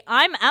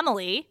I'm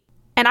Emily.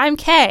 And I'm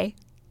Kay.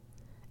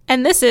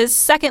 And this is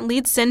Second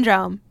Lead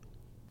Syndrome,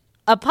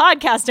 a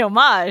podcast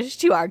homage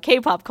to our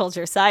K-pop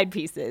culture side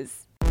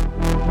pieces.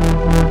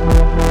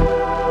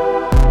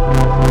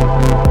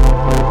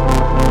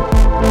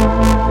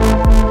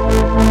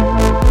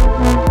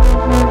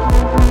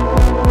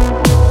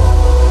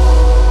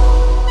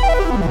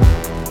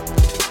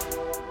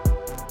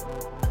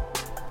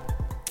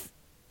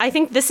 I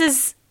think this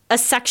is a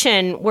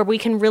section where we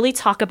can really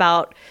talk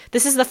about,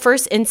 this is the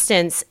first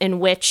instance in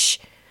which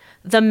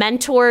the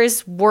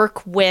mentors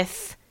work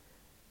with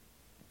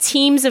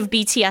teams of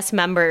BTS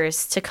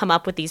members to come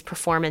up with these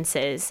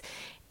performances.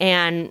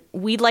 And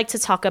we'd like to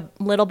talk a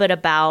little bit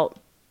about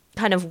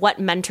kind of what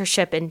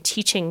mentorship and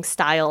teaching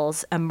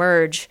styles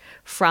emerge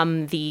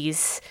from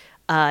these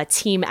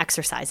team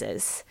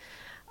exercises.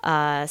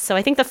 So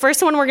I think the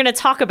first one we're going to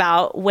talk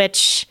about,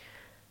 which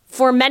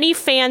for many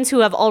fans who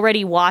have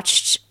already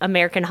watched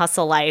American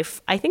Hustle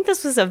Life, I think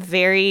this was a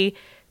very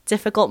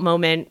difficult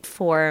moment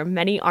for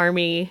many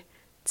ARMY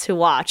to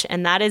watch,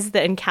 and that is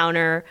the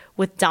encounter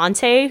with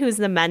Dante, who's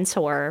the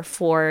mentor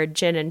for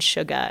Jin and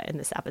Suga in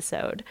this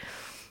episode.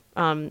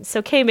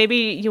 So Kay, maybe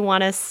you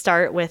want to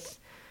start with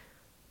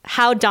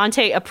how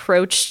Dante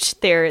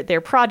approached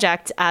their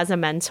project as a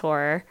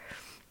mentor,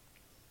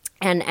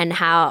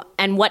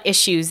 and what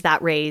issues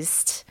that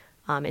raised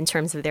in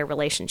terms of their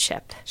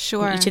relationship.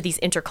 Sure. In each of these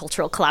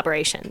intercultural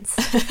collaborations.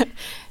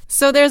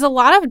 So there's a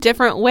lot of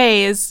different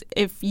ways,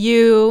 if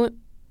you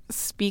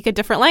speak a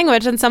different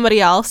language than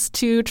somebody else,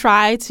 to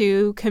try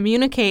to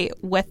communicate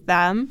with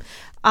them.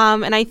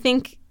 And I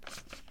think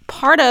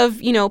part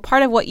of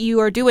what you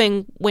are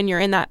doing when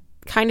you're in that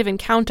kind of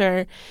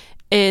encounter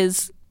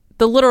is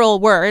the literal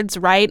words,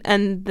 right?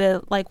 And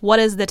what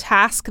is the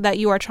task that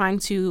you are trying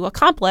to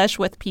accomplish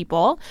with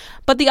people?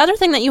 But the other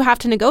thing that you have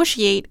to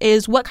negotiate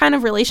is, what kind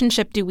of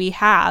relationship do we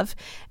have?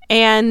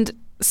 And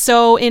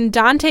so in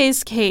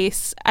Dante's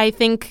case, I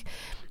think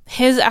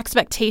his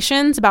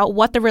expectations about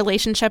what the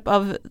relationship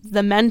of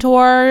the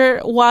mentor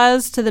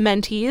was to the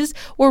mentees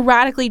were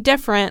radically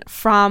different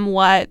from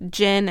what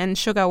Jin and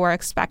Suga were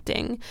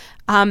expecting.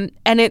 And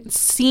it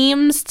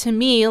seems to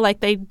me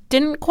like they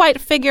didn't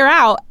quite figure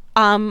out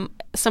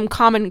some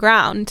common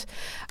ground.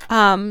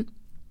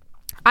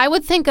 I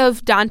would think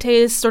of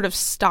Dante's sort of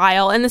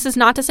style, and this is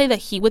not to say that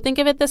he would think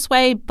of it this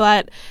way,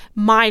 but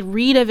my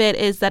read of it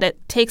is that it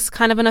takes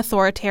kind of an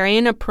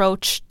authoritarian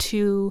approach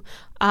to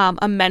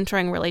a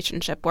mentoring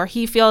relationship, where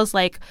he feels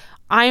like,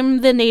 I'm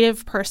the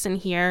native person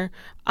here,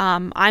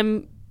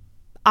 I'm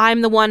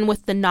the one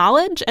with the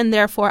knowledge, and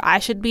therefore I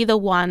should be the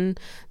one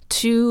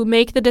to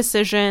make the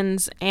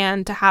decisions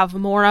and to have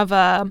more of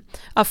a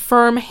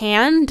firm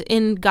hand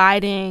in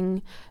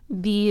guiding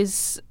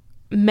these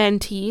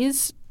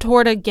mentees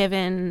toward a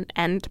given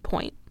end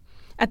point.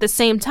 At the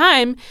same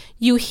time,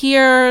 you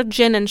hear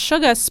Jin and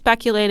Suga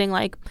speculating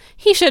like,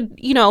 he should,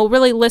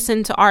 really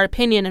listen to our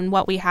opinion and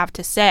what we have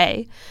to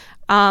say.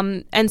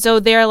 And so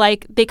they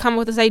come up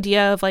with this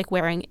idea of like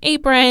wearing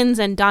aprons,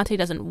 and Dante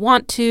doesn't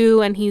want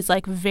to, and he's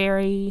like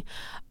very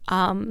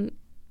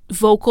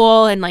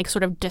vocal and like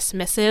sort of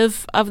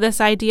dismissive of this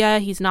idea.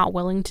 He's not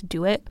willing to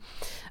do it.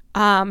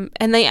 And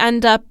they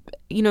end up,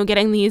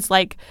 getting these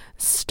like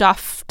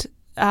stuffed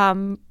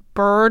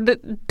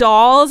bird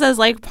dolls as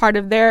like part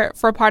of their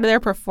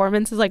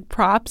performance as like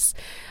props.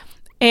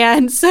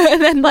 And so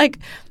then like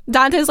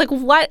Dante's like,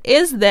 what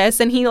is this?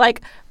 And he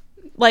like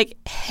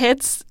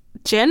hits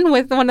Jin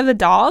with one of the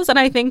dolls. And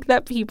I think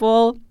that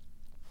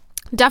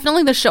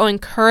definitely the show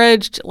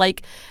encouraged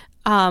like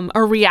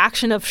a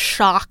reaction of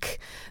shock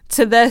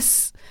to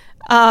this.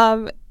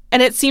 And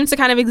it seems to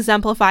kind of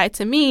exemplify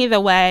to me the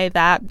way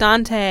that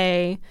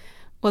Dante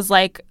was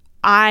like,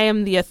 I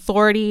am the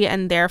authority,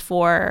 and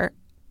therefore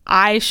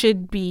I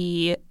should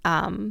be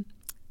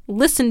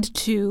listened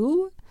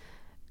to.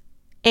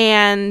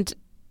 And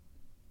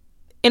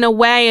in a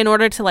way, in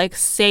order to like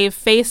save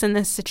face in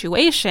this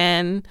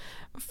situation,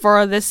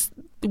 for this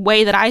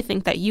way that I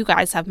think that you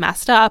guys have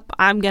messed up,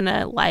 I'm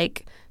gonna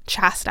like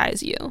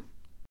chastise you.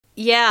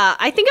 Yeah,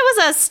 I think it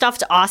was a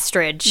stuffed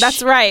ostrich.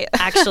 That's right.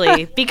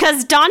 Actually,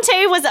 because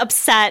Dante was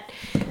upset.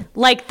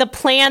 Like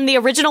the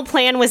original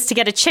plan was to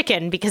get a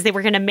chicken because they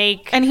were going to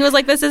make... And he was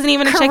like, this isn't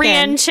even a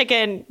Korean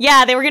chicken.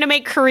 Yeah, they were going to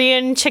make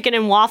Korean chicken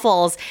and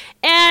waffles.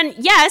 And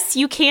yes,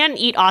 you can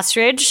eat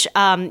ostrich.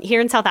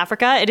 Here in South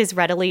Africa, it is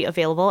readily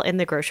available in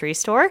the grocery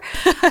store.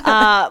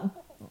 But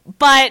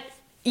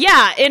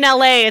yeah, in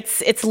LA,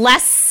 it's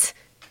less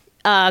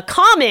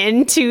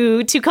common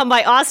to come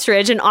by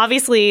ostrich. And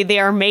obviously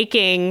they're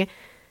making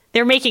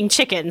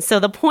chicken. So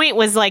the point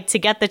was like to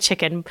get the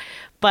chicken.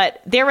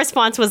 But their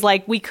response was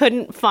like, we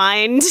couldn't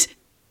find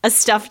a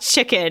stuffed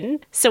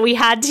chicken, so we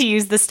had to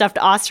use the stuffed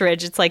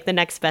ostrich. It's like the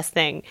next best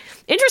thing.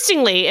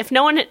 Interestingly, if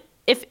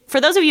for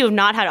those of you who have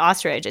not had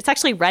ostrich, it's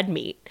actually red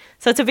meat.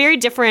 So it's a very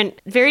different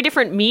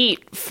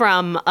meat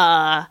from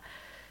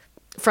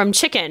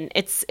chicken.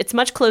 It's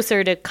much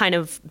closer to kind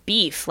of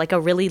beef, like a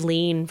really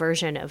lean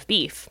version of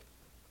beef.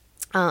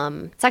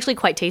 It's actually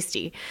quite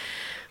tasty.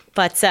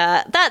 But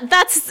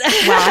that's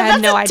wow, I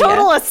had no idea.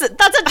 That's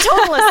a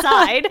total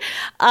aside.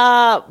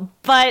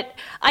 But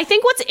I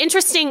think what's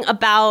interesting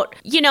about,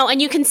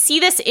 and you can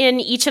see this in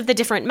each of the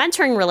different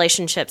mentoring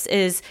relationships,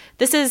 is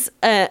this is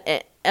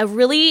a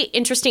really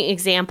interesting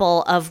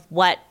example of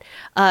what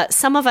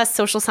some of us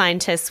social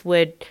scientists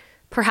would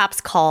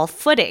perhaps call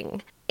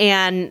footing.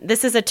 And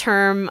this is a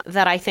term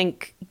that I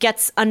think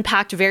gets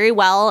unpacked very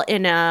well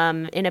in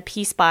a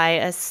piece by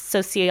a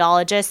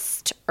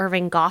sociologist,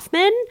 Erving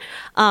Goffman.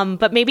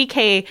 But maybe,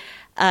 Kay,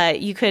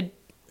 you could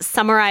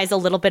summarize a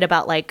little bit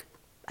about like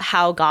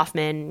how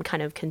Goffman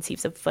kind of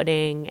conceives of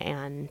footing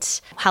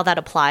and how that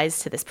applies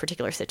to this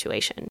particular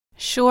situation.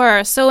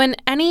 Sure. So in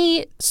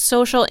any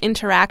social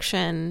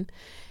interaction,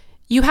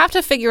 you have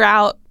to figure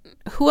out,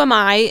 who am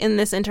I in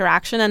this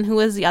interaction and who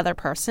is the other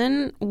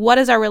person? What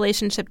is our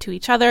relationship to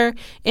each other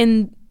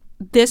in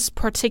this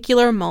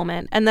particular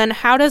moment? And then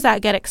how does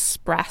that get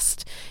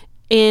expressed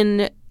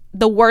in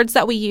the words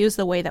that we use,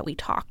 the way that we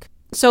talk?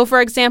 So,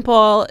 for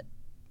example,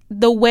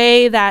 the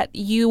way that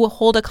you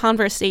hold a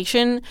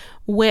conversation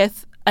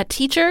with a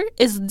teacher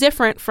is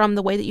different from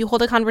the way that you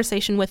hold a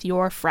conversation with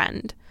your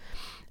friend.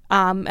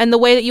 And the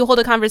way that you hold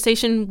a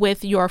conversation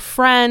with your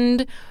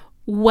friend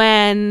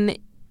when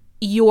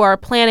you're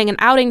planning an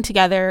outing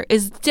together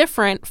is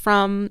different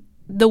from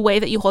the way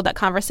that you hold that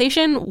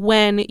conversation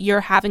when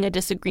you're having a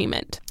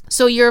disagreement.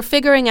 So you're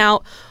figuring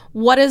out,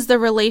 what is the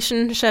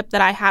relationship that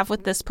I have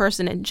with this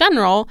person in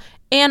general,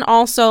 and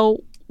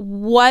also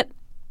what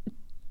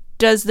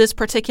does this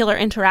particular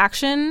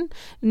interaction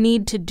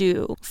need to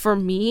do for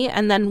me,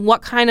 and then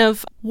what kind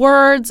of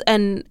words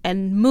and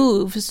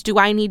moves do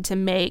I need to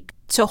make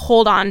to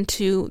hold on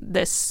to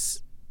this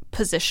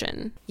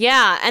position.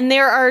 Yeah, and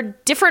there are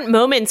different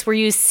moments where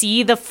you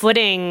see the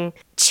footing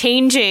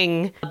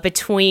changing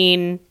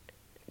between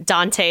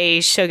Dante,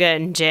 Suga,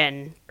 and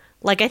Jin.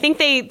 Like, I think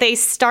they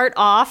start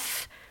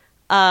off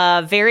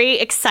very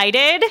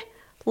excited,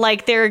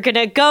 like they're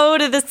gonna go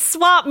to the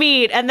swap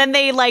meet, and then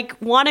they like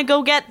want to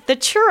go get the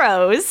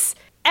churros,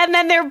 and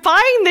then they're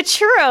buying the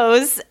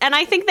churros, and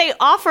I think they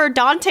offer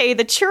Dante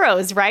the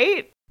churros,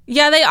 right?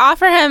 Yeah, they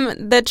offer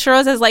him the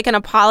churros as like an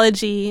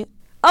apology.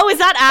 Oh, is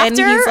that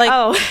after? And he's like,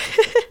 oh.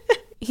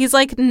 He's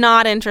like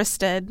not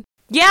interested.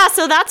 Yeah,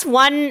 so that's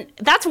one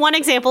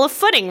example of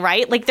footing,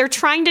 right? Like they're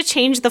trying to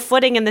change the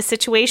footing in the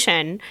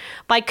situation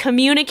by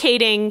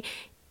communicating,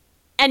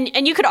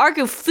 and you could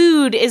argue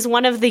food is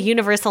one of the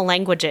universal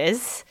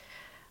languages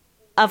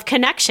of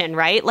connection,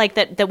 right? Like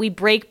that we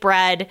break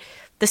bread,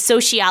 the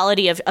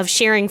sociality of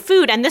sharing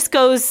food, and this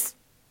goes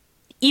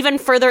even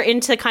further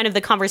into kind of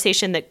the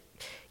conversation that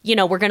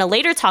we're going to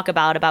later talk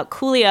about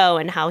Coolio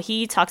and how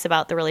he talks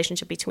about the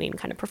relationship between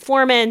kind of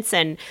performance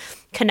and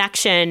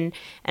connection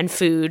and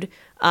food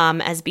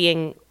as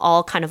being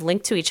all kind of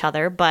linked to each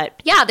other.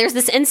 But yeah, there's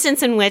this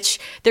instance in which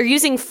they're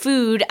using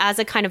food as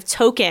a kind of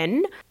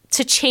token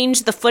to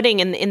change the footing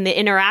in the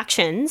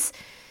interactions.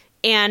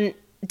 And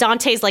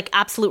Dante's like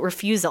absolute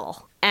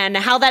refusal, and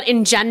how that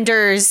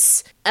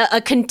engenders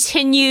a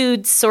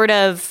continued sort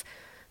of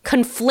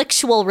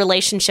conflictual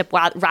relationship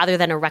rather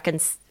than a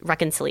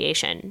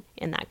reconciliation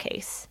in that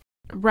case.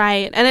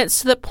 Right. And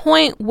it's to the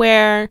point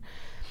where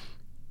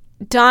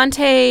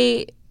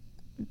Dante,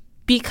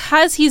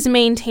 because he's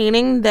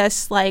maintaining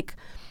this like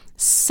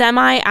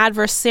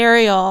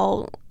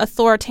semi-adversarial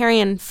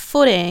authoritarian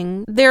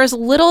footing, there's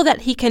little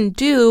that he can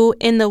do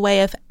in the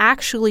way of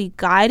actually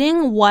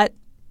guiding what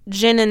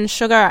Jin and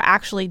Suga are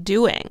actually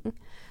doing.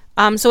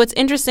 So it's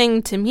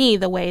interesting to me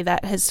the way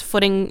that his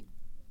footing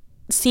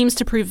seems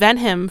to prevent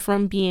him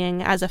from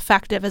being as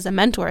effective as a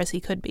mentor as he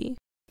could be.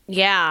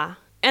 Yeah.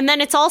 And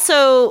then it's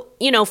also,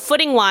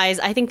 footing wise,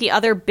 I think the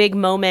other big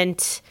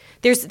moment,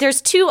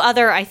 there's two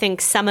other, I think,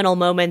 seminal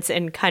moments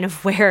in kind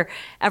of where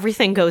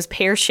everything goes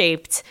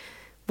pear-shaped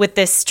with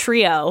this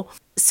trio.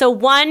 So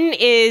one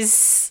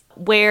is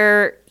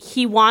where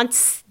he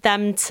wants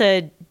them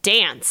to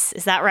dance.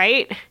 Is that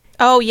right?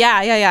 Oh,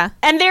 yeah.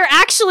 And they're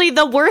actually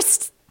the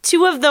worst,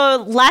 two of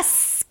the less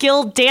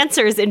skilled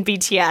dancers in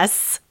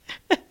BTS.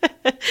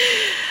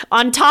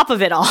 On top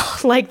of it all,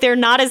 like they're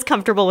not as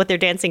comfortable with their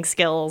dancing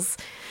skills.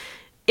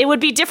 It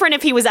would be different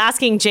if he was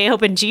asking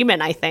J-Hope and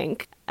Jimin, I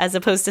think, as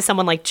opposed to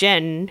someone like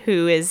Jin,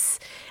 who is,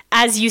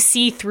 as you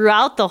see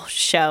throughout the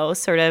show,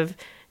 sort of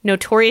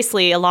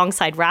notoriously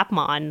alongside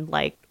Rapmon,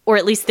 like, or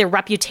at least their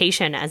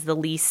reputation as the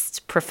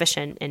least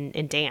proficient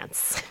in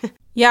dance.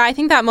 Yeah, I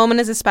think that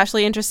moment is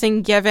especially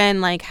interesting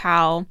given like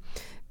how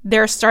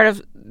they're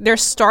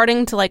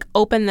starting to like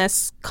open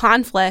this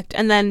conflict,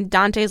 and then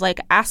Dante's like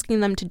asking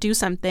them to do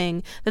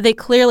something that they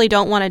clearly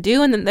don't want to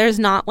do, and then there's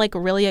not like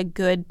really a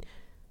good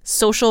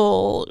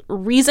social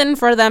reason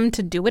for them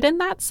to do it in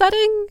that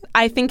setting.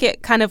 I think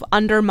it kind of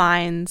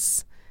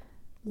undermines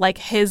like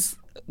his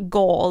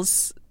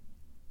goals,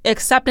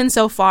 except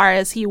insofar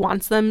as he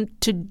wants them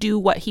to do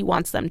what he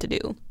wants them to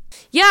do.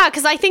 Yeah,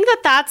 because I think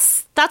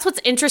that's what's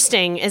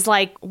interesting is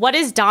like, what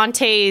is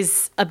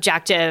Dante's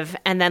objective,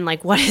 and then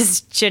like what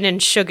is Jin and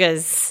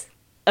Suga's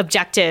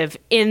objective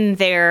in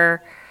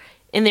their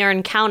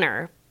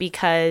encounter?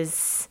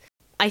 Because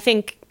I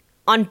think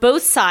on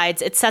both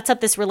sides, it sets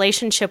up this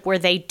relationship where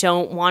they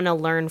don't want to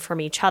learn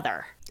from each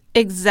other.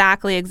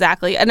 Exactly.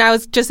 And I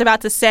was just about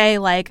to say,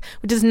 like,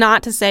 which is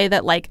not to say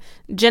that, like,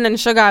 Jin and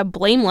Suga are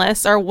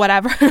blameless or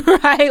whatever,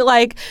 right?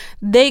 Like,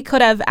 they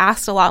could have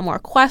asked a lot more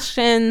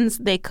questions.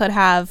 They could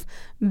have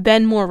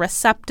been more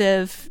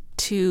receptive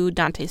to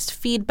Dante's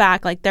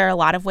feedback. Like, there are a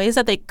lot of ways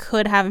that they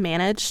could have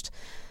managed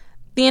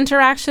the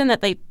interaction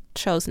that they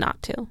chose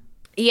not to.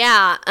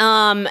 Yeah.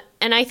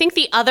 And I think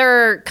the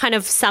other kind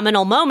of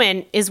seminal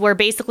moment is where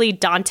basically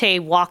Dante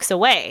walks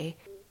away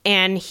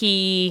and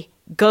he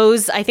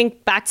goes, I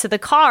think, back to the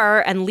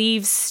car and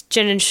leaves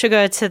Jin and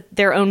Suga to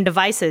their own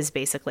devices,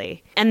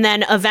 basically. And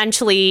then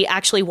eventually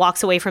actually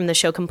walks away from the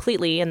show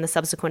completely in the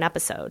subsequent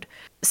episode.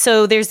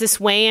 So there's this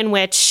way in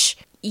which,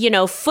 you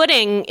know,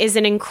 footing is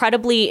an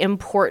incredibly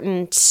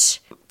important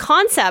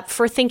concept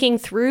for thinking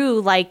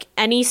through, like,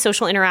 any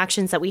social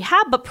interactions that we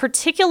have, but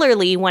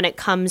particularly when it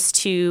comes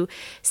to,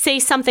 say,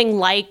 something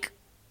like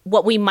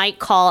what we might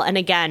call, and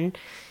again,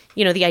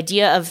 you know, the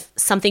idea of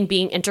something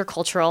being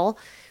intercultural.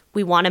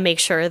 We want to make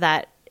sure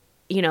that,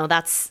 you know,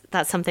 that's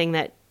something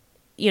that,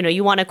 you know,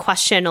 you want to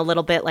question a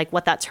little bit, like,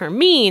 what that term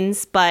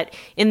means. But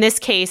in this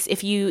case,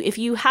 if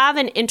you have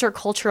an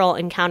intercultural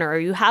encounter, or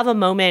you have a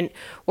moment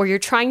where you're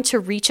trying to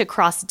reach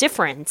across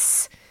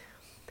difference,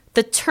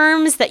 the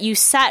terms that you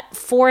set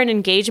for an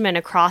engagement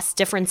across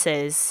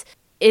differences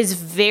is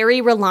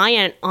very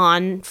reliant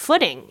on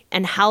footing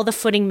and how the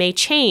footing may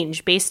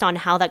change based on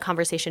how that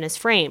conversation is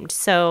framed.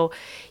 So,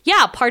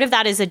 yeah, part of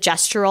that is a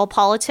gestural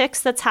politics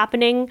that's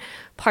happening.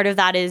 Part of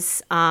that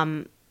is,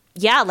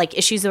 like,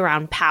 issues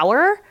around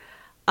power.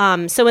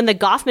 So in the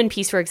Goffman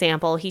piece, for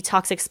example, he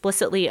talks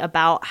explicitly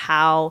about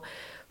how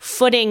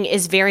footing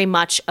is very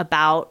much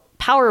about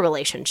power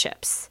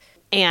relationships.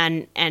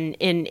 And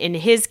in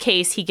his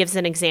case, he gives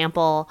an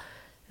example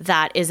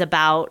that is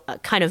about a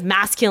kind of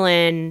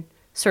masculine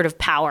sort of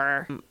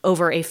power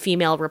over a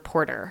female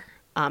reporter.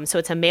 So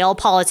it's a male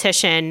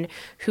politician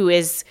who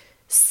is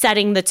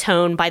setting the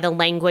tone by the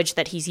language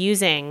that he's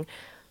using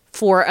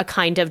for a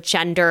kind of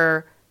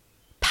gender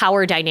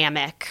power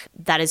dynamic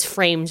that is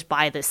framed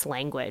by this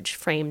language,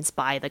 framed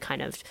by the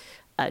kind of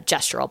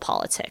gestural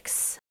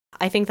politics.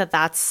 I think that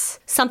that's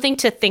something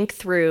to think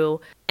through,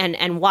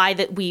 and why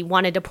that we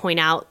wanted to point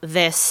out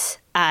this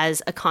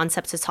as a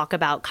concept to talk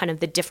about kind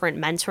of the different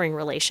mentoring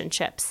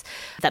relationships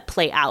that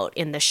play out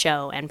in the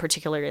show, and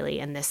particularly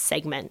in this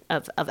segment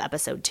of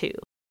episode 2.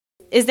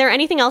 Is there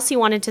anything else you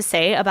wanted to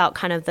say about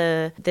kind of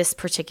this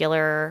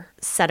particular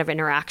set of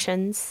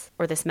interactions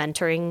or this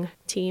mentoring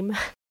team?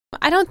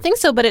 I don't think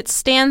so, but it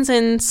stands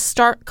in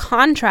stark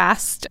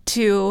contrast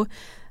to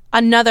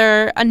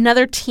another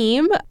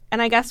team.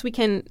 And I guess we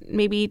can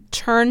maybe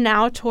turn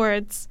now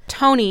towards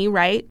Tony,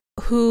 right?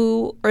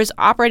 Who is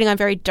operating on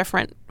very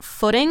different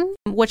footing,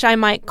 which I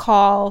might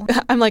call,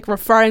 I'm like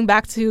referring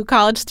back to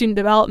college student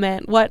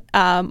development, what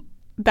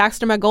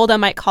Baxter Magolda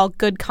might call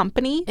good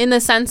company, in the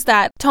sense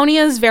that Tony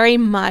is very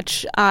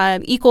much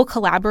an equal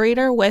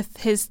collaborator with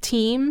his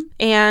team,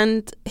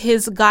 and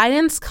his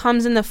guidance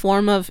comes in the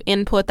form of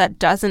input that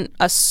doesn't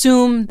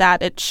assume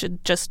that it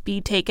should just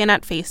be taken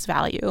at face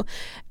value.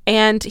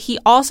 And he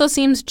also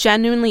seems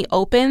genuinely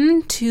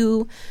open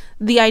to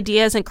the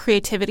ideas and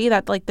creativity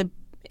that, like,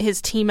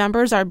 his team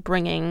members are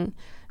bringing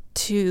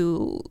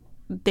to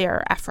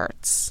their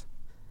efforts.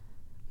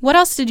 What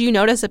else did you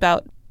notice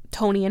about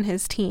Tony and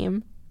his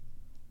team?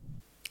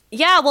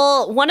 Yeah,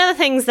 well, one of the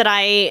things that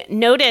I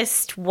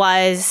noticed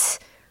was,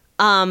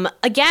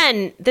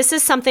 again, this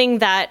is something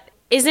that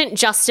isn't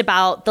just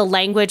about the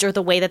language or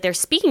the way that they're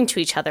speaking to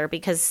each other,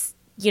 because,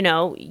 you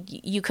know,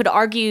 you could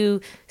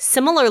argue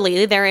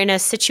similarly they're in a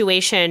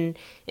situation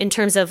in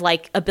terms of,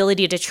 like,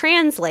 ability to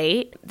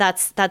translate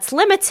that's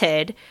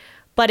limited,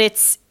 but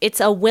it's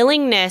a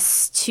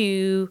willingness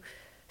to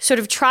sort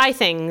of try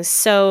things.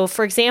 So,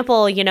 for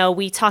example, you know,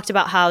 we talked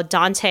about how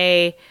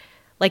Dante,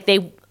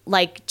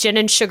 like Jin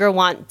and Sugar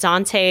want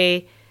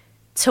Dante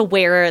to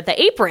wear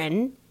the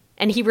apron,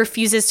 and he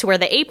refuses to wear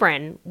the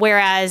apron.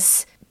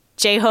 Whereas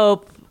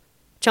J-Hope,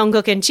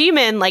 Jungkook, and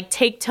Jimin, like,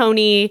 take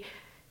Tony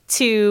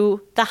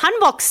to the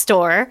hanbok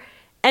store,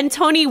 and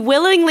Tony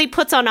willingly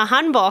puts on a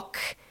hanbok,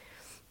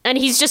 and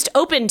he's just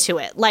open to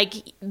it. Like,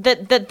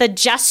 the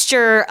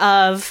gesture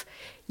of,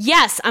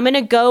 yes, I'm going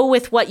to go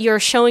with what you're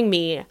showing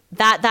me,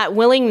 that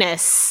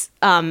willingness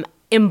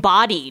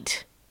embodied,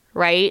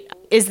 right,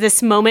 is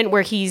this moment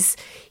where he's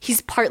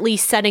partly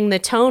setting the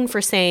tone for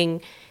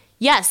saying,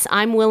 yes,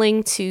 I'm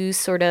willing to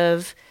sort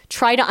of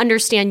try to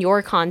understand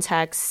your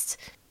context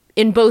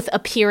in both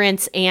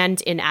appearance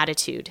and in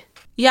attitude.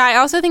 Yeah, I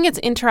also think it's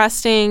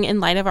interesting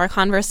in light of our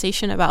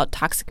conversation about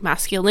toxic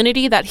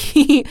masculinity that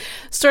he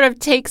sort of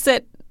takes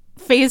it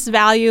face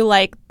value,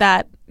 like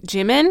that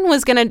Jimin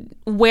was going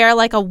to wear,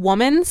 like, a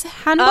woman's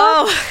hanbok.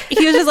 Oh.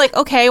 He was just like,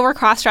 okay, we're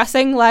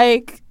cross-dressing,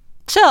 like,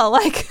 chill,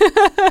 like,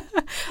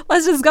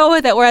 let's just go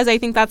with it. Whereas I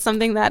think that's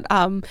something that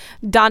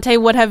Dante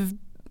would have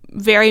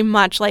very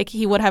much, like,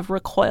 he would have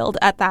recoiled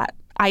at that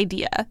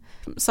idea.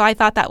 So I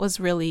thought that was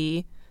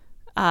really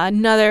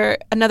Another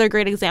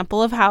great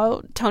example of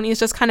how Tony is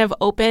just kind of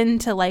open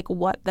to like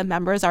what the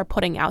members are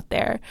putting out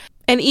there.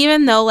 And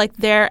even though like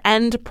their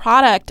end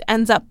product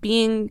ends up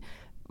being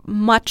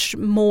much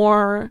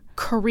more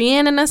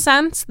Korean in a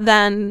sense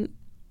than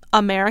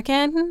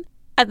American,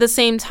 at the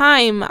same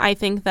time, I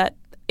think that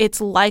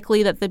it's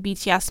likely that the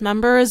BTS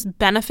members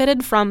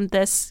benefited from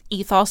this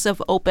ethos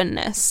of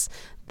openness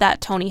that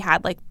Tony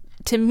had. Like,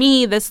 to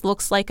me, this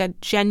looks like a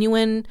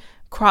genuine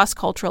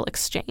cross-cultural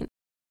exchange.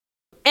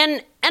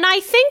 And I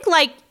think,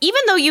 like, even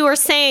though you were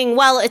saying,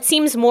 well, it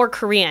seems more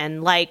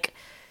Korean, like,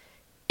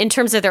 in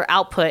terms of their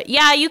output,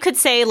 yeah, you could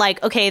say,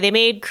 like, okay, they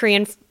made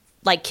Korean,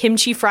 like,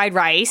 kimchi fried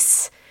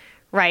rice,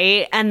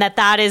 right? And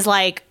that is,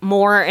 like,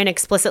 more an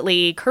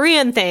explicitly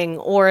Korean thing.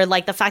 Or,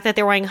 like, the fact that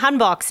they're wearing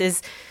hanboks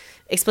is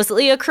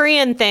explicitly a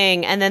Korean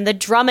thing. And then the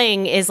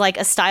drumming is, like,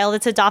 a style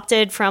that's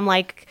adopted from,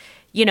 like,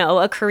 you know,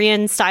 a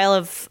Korean style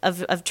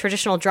of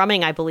traditional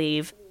drumming, I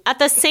believe. At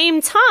the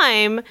same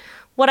time,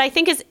 what I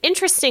think is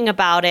interesting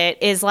about it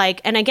is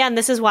like, and again,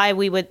 this is why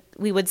we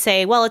would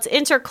say, well, it's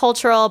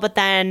intercultural, but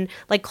then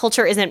like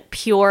culture isn't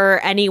pure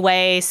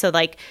anyway. So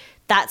like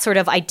that sort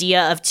of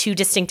idea of two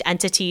distinct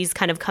entities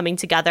kind of coming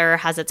together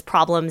has its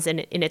problems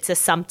in its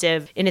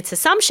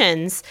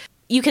assumptions.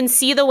 You can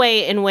see the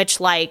way in which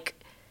like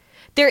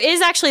there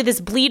is actually this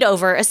bleed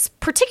over,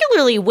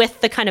 particularly with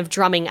the kind of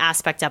drumming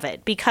aspect of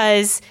it,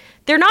 because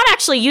they're not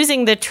actually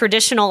using the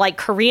traditional like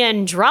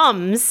Korean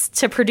drums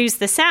to produce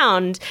the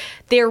sound.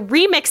 They're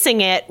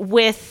remixing it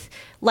with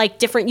like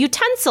different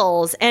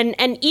utensils. And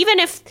even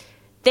if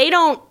they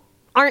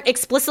aren't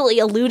explicitly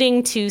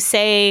alluding to,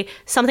 say,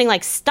 something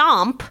like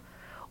stomp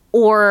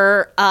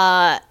or,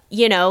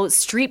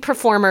 street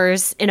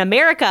performers in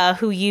America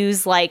who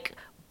use like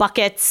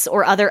buckets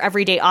or other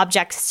everyday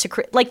objects to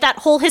create, like that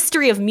whole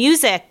history of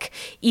music,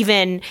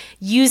 even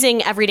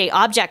using everyday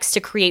objects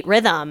to create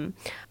rhythm.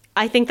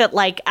 I think that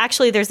like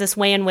actually there's this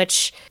way in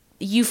which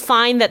you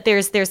find that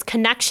there's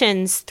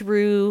connections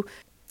through,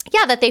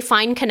 that they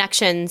find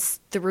connections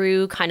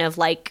through kind of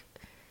like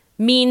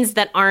means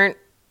that aren't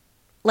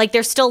like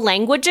they're still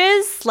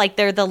languages, like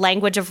they're the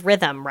language of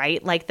rhythm,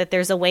 right? Like that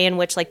there's a way in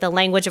which like the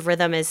language of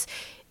rhythm is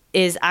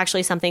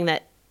actually something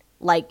that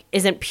like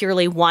isn't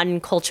purely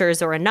one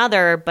culture's or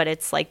another, but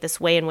it's like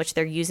this way in which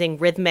they're using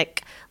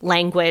rhythmic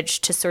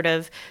language to sort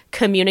of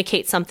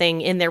communicate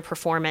something in their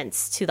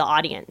performance to the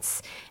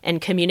audience and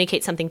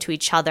communicate something to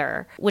each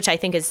other, which I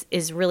think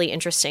is really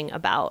interesting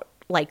about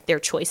like their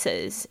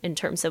choices in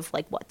terms of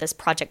like what this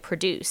project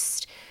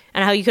produced,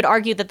 and how you could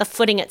argue that the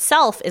footing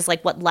itself is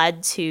like what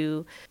led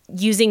to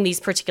using these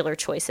particular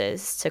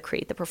choices to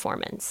create the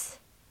performance.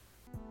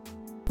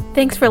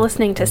 Thanks for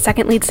listening to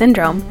Second Lead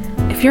Syndrome.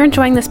 If you're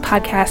enjoying this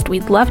podcast,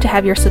 we'd love to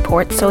have your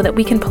support so that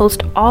we can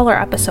post all our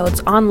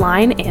episodes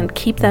online and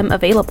keep them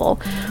available.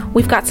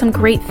 We've got some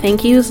great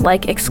thank yous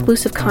like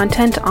exclusive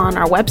content on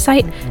our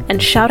website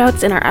and shout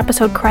outs in our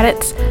episode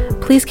credits.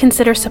 Please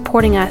consider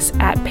supporting us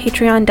at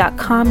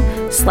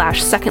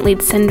patreon.com/Second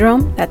Lead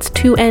Syndrome. That's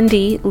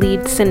 2ND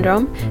Lead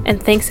Syndrome.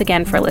 And thanks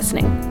again for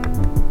listening.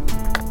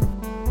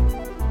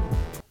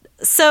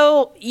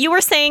 So you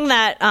were saying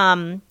that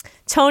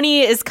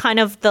Tony is kind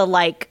of the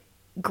like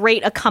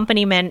great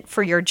accompaniment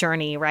for your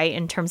journey, right?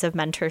 In terms of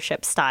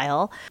mentorship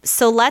style.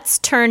 So let's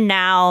turn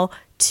now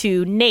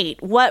to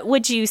Nate. What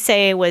would you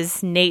say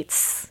was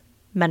Nate's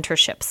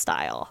mentorship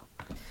style?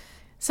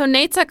 So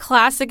Nate's a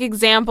classic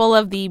example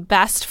of the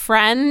best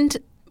friend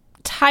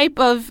type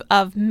of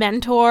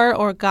mentor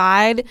or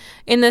guide,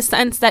 in the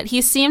sense that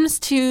he seems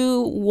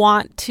to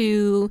want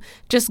to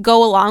just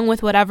go along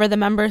with whatever the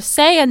members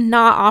say and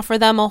not offer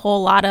them a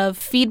whole lot of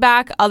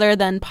feedback other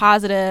than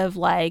positive,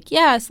 like,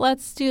 yes,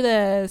 let's do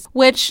this.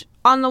 Which,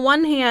 on the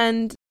one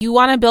hand, you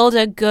want to build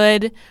a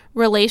good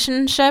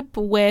relationship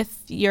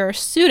with your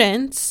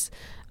students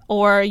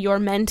or your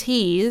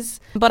mentees,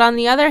 but on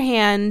the other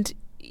hand,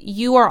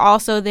 you are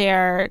also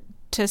there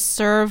to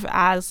serve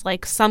as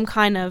like some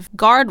kind of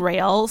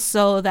guardrail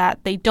so that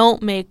they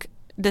don't make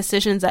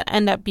decisions that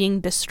end up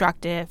being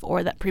destructive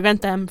or that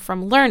prevent them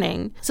from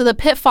learning. So the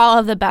pitfall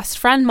of the best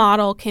friend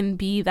model can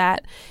be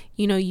that,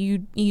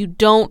 you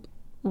don't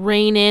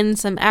rein in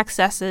some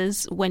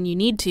excesses when you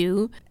need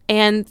to,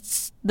 and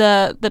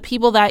the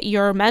people that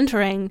you're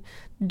mentoring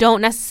don't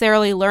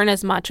necessarily learn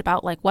as much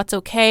about like what's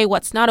okay,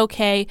 what's not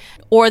okay,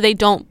 or they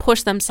don't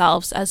push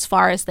themselves as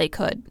far as they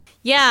could.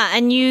 Yeah,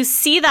 and you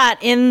see that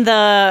in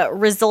the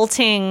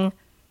resulting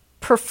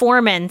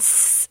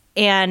performance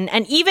and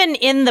even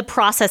in the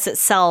process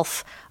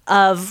itself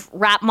of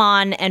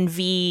Rapmon and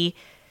V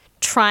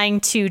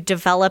trying to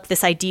develop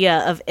this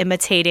idea of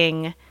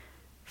imitating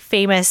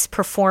famous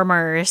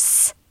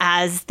performers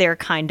as their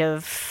kind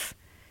of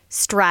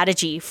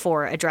strategy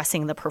for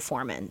addressing the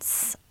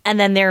performance. And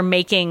then they're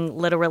making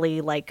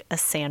literally like a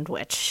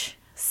sandwich.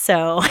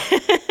 So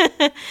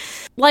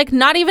like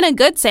not even a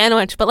good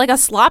sandwich, but like a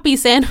sloppy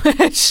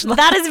sandwich.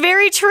 That is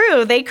very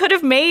true. They could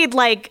have made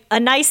like a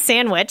nice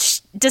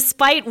sandwich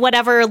despite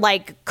whatever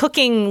like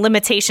cooking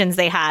limitations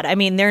they had. I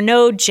mean, there are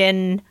no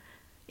Jin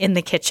in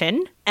the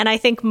kitchen. And I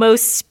think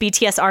most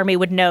BTS Army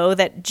would know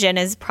that Jin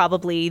is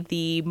probably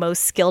the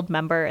most skilled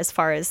member as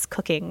far as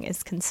cooking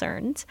is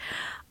concerned.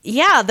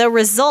 Yeah, the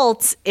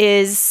result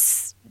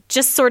is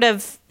just sort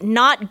of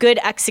not good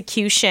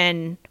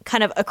execution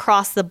kind of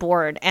across the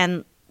board.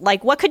 And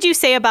like, what could you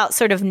say about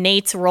sort of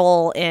Nate's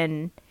role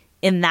in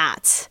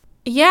that?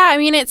 Yeah, I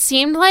mean, it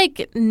seemed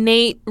like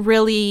Nate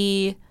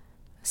really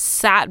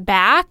sat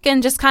back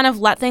and just kind of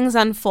let things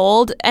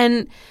unfold.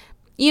 And,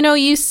 you know,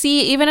 you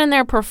see even in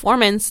their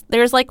performance,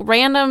 there's like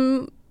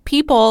random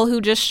people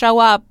who just show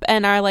up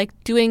and are like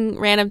doing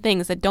random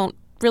things that don't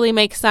really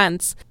make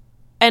sense.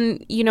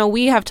 And, you know,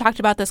 we have talked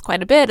about this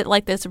quite a bit,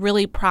 like this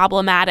really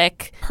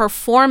problematic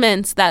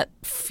performance that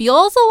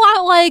feels a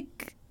lot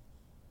like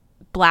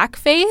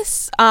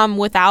blackface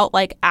without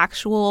like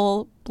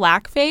actual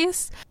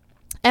blackface.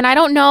 And I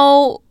don't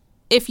know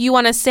if you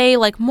want to say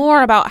like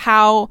more about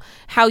how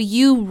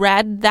you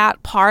read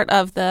that part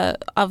of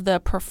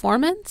the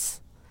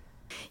performance.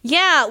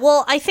 Yeah,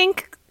 well, I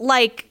think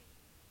like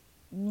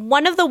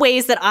one of the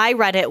ways that I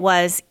read it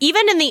was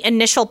even in the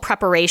initial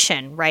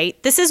preparation,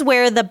 right? This is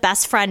where the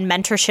best friend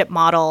mentorship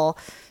model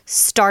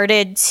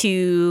started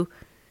to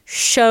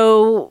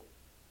show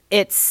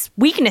its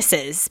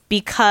weaknesses,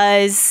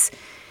 because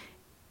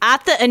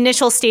at the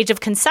initial stage of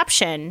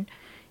conception,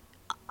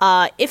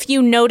 if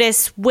you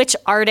notice which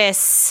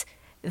artists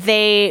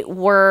they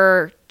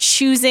were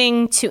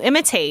choosing to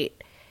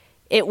imitate,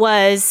 it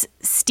was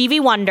Stevie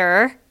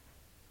Wonder,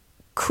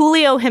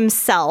 Coolio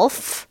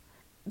himself.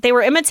 They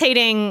were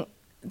imitating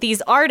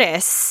these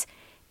artists,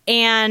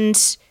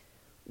 and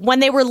when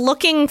they were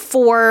looking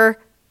for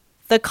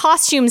the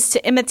costumes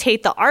to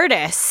imitate the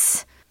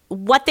artists,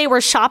 what they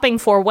were shopping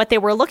for, what they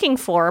were looking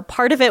for,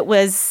 part of it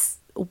was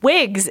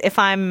wigs, if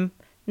I'm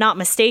not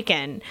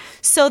mistaken.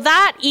 So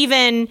that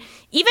even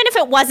if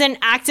it wasn't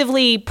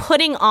actively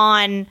putting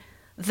on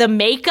the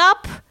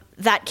makeup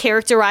that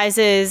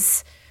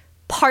characterizes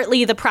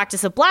partly the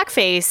practice of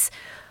blackface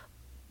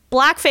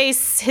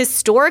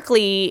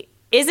historically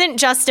isn't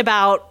just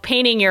about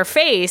painting your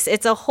face.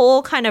 It's a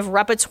whole kind of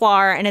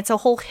repertoire, and it's a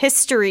whole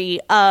history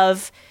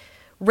of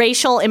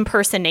racial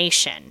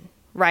impersonation,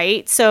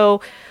 right?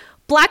 So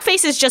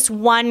blackface is just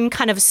one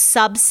kind of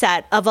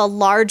subset of a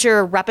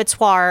larger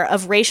repertoire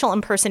of racial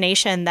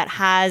impersonation that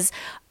has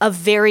a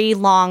very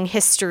long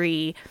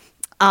history,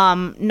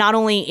 not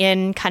only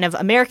in kind of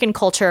American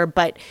culture,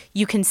 but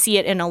you can see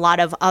it in a lot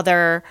of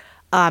other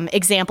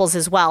examples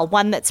as well.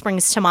 One that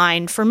springs to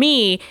mind for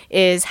me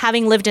is,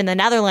 having lived in the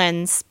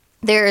Netherlands,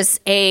 there's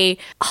a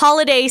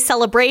holiday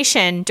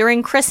celebration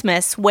during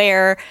Christmas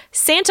where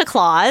Santa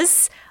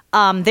Claus,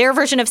 their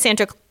version of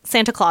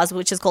Santa Claus,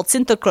 which is called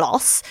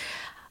Sinterklaas,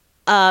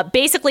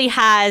 basically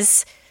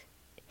has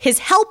his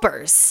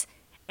helpers.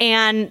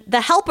 And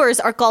the helpers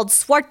are called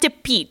Zwarte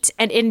Piet.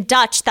 And in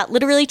Dutch, that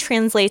literally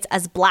translates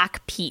as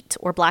Black Pete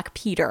or Black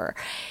Peter.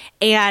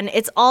 And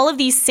it's all of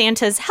these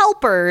Santa's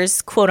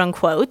helpers, quote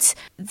unquote,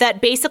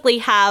 that basically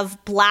have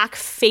black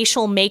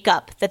facial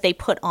makeup that they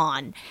put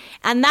on.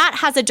 And that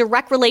has a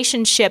direct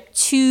relationship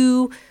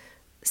to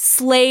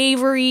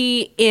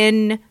slavery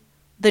in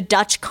the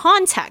Dutch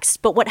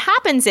context. But what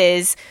happens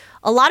is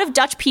a lot of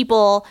Dutch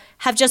people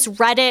have just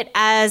read it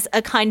as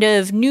a kind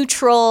of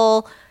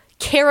neutral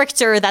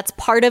character that's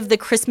part of the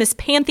Christmas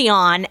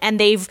pantheon, and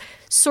they've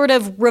sort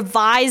of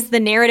revised the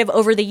narrative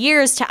over the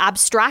years to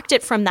abstract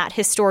it from that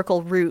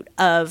historical root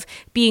of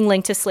being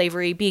linked to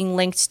slavery, being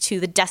linked to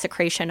the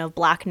desecration of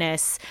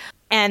blackness.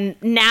 And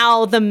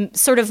now the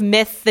sort of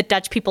myth that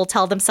Dutch people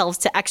tell themselves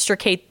to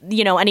extricate,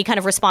 you know, any kind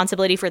of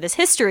responsibility for this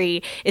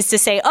history is to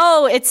say,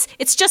 oh,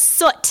 it's just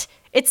soot.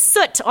 It's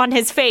soot on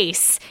his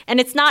face, and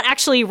it's not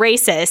actually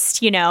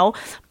racist, you know.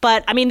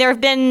 But I mean, there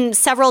have been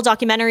several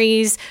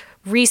documentaries,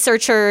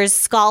 researchers,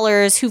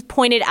 scholars who've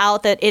pointed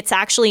out that it's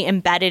actually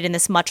embedded in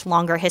this much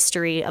longer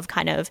history of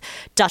kind of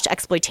Dutch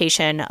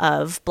exploitation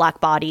of black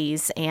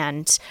bodies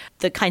and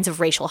the kinds of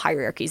racial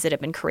hierarchies that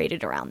have been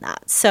created around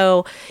that.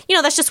 So, you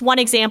know, that's just one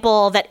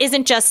example that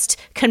isn't just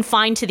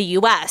confined to the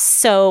US.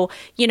 So,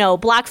 you know,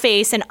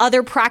 blackface and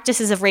other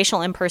practices of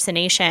racial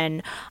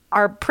impersonation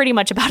are pretty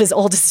much about as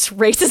old as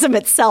racism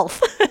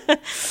itself.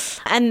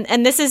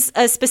 And this is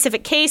a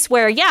specific case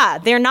where, yeah,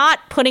 they're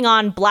not putting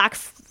on black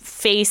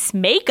face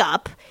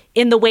makeup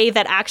in the way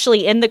that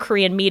actually in the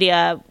Korean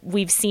media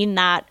we've seen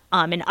that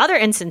in other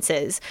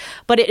instances,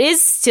 but it is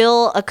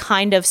still a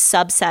kind of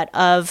subset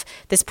of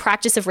this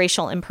practice of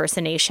racial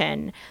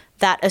impersonation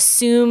that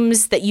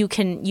assumes that you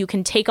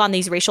can take on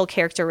these racial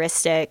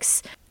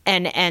characteristics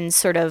and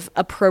sort of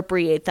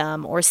appropriate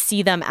them or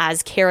see them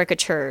as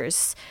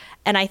caricatures.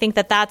 And I think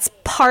that that's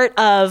part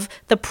of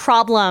the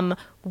problem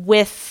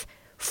with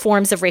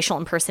forms of racial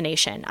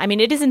impersonation. I mean,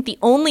 it isn't the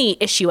only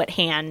issue at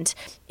hand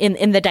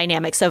in the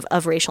dynamics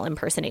of racial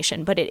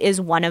impersonation, but it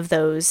is one of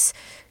those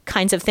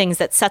kinds of things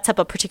that sets up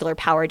a particular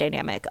power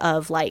dynamic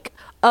of like,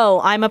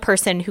 oh, I'm a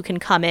person who can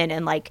come in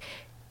and like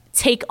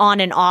take on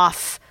and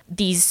off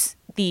these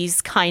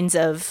kinds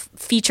of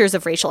features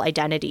of racial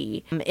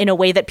identity in a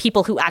way that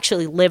people who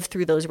actually live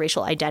through those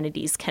racial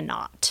identities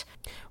cannot.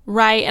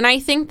 Right. And I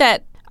think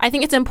that I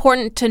think it's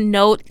important to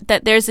note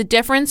that there's a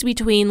difference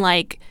between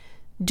like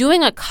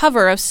doing a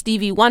cover of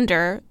Stevie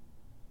Wonder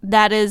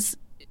that is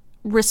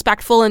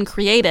respectful and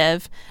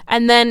creative,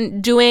 and then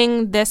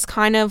doing this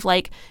kind of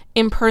like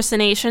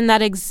impersonation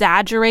that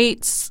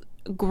exaggerates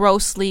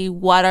grossly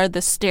what are the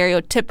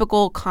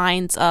stereotypical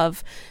kinds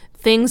of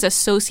things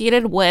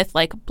associated with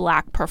like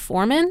Black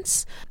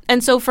performance.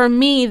 And so for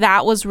me,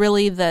 that was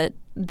really the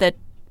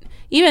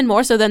even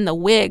more so than the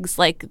wigs,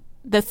 like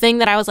the thing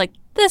that I was like,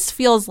 this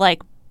feels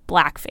like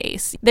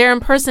blackface. Their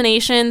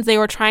impersonations, they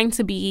were trying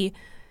to be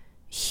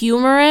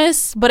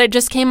humorous, but it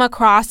just came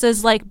across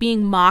as like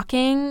being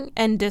mocking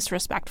and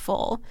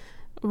disrespectful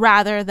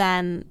rather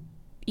than,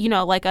 you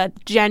know, like a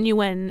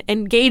genuine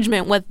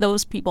engagement with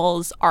those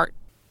people's art.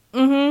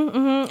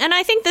 And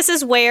I think this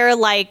is where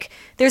like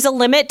there's a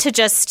limit to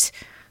just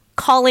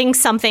calling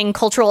something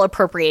cultural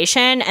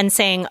appropriation and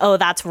saying, oh,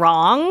 that's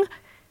wrong,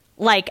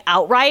 like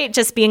outright,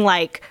 just being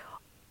like,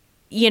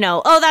 you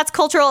know, oh, that's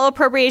cultural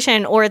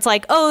appropriation, or it's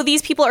like, oh,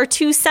 these people are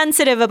too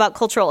sensitive about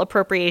cultural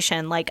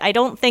appropriation. Like, I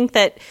think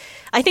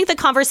the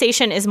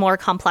conversation is more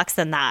complex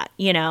than that,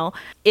 you know?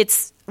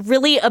 It's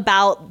really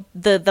about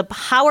the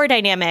power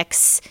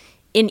dynamics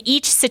in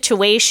each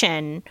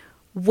situation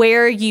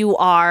where you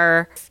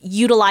are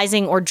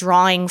utilizing or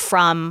drawing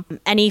from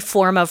any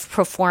form of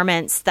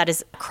performance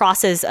that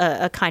crosses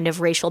a kind of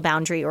racial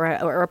boundary or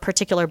a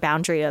particular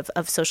boundary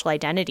of social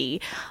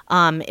identity,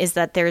 is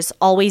that there's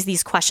always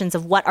these questions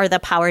of what are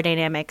the power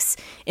dynamics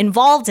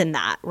involved in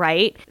that,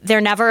 right? They're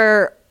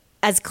never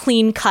as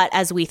clean cut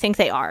as we think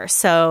they are.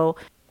 So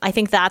I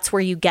think that's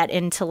where you get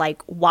into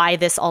like why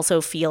this also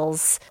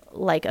feels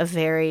like a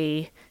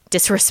very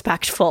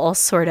disrespectful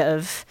sort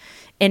of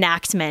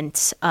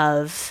enactment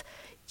of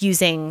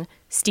using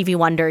Stevie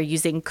Wonder,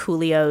 using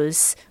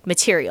Coolio's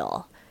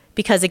material.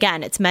 Because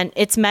again, it's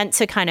meant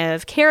to kind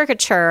of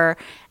caricature,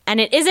 and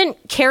it isn't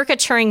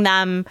caricaturing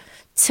them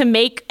to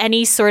make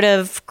any sort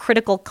of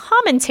critical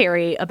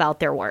commentary about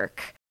their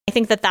work. I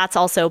think that that's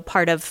also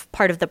part of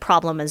the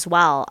problem as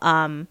well.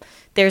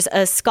 There's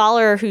a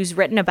scholar who's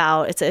written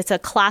about, it's a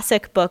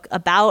classic book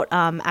about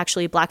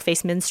actually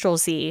blackface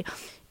minstrelsy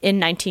in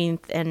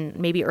 19th and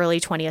maybe early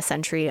 20th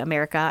century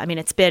America. I mean,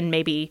 it's been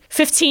maybe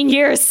 15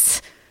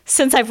 years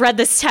since I've read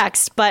this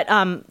text, but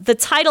the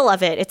title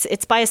of it,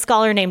 it's by a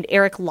scholar named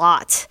Eric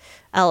Lott,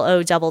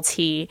 Lott.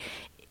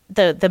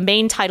 The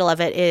main title of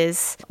it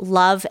is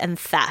Love and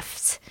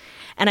Theft.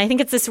 And I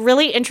think it's this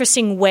really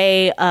interesting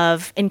way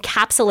of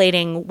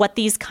encapsulating what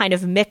these kind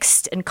of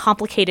mixed and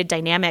complicated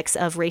dynamics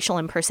of racial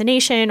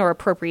impersonation or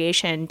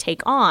appropriation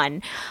take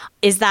on,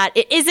 is that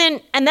it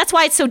isn't, and that's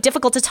why it's so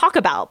difficult to talk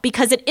about,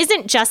 because it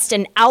isn't just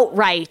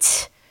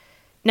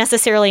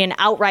necessarily an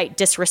outright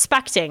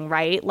disrespecting,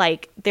 right?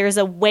 Like there's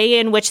a way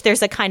in which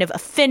there's a kind of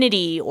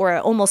affinity or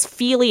almost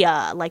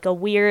philia, like a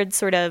weird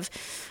sort of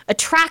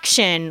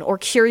attraction or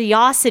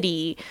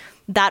curiosity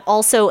that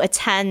also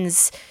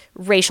attends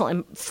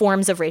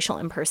forms of racial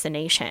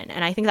impersonation.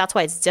 And I think that's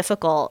why it's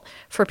difficult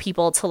for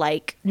people to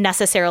like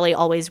necessarily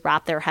always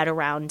wrap their head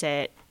around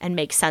it and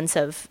make sense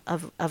of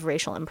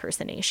racial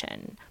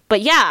impersonation.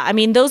 But yeah, I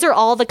mean, those are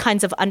all the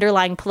kinds of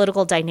underlying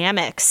political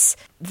dynamics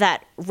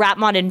that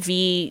Rapmod and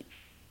V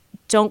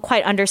don't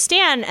quite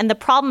understand. And the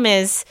problem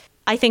is,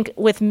 I think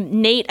with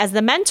Nate as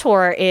the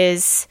mentor,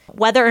 is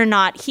whether or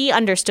not he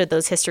understood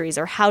those histories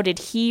or how did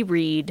he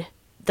read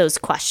those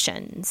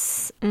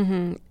questions.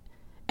 Mm-hmm.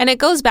 And it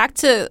goes back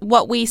to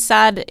what we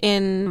said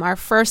in our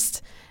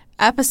first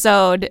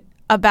episode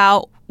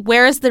about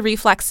where is the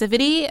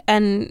reflexivity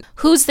and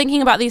who's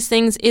thinking about these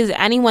things? Is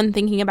anyone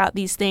thinking about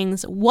these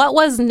things? What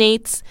was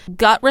Nate's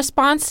gut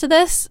response to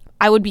this?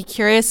 I would be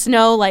curious to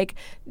know, like,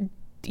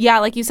 yeah,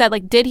 like you said,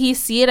 like, did he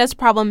see it as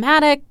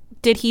problematic?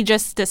 Did he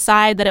just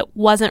decide that it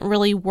wasn't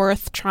really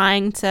worth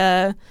trying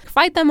to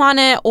fight them on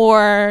it?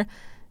 Or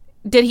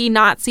did he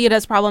not see it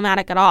as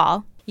problematic at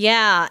all?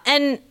 Yeah.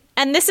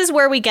 And this is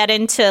where we get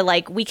into,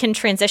 like, we can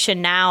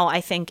transition now,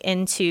 I think,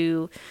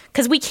 into,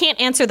 because we can't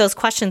answer those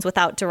questions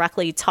without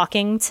directly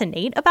talking to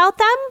Nate about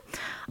them.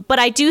 But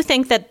I do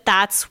think that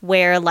that's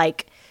where,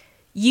 like,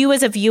 you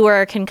as a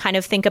viewer can kind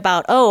of think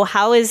about, oh,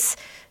 how is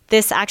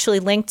this actually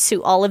linked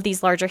to all of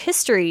these larger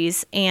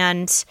histories,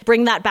 and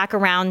bring that back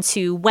around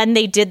to when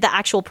they did the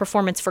actual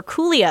performance for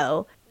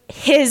Coolio,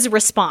 his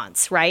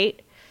response,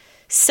 right?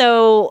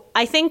 So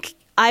I think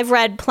I've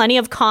read plenty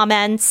of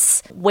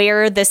comments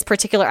where this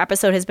particular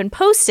episode has been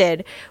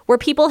posted where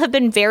people have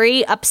been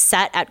very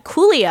upset at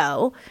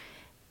Coolio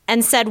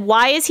and said,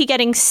 why is he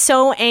getting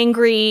so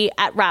angry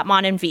at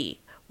Rapmod and V?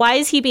 Why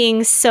is he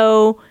being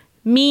so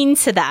mean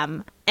to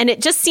them? And it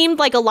just seemed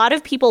like a lot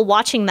of people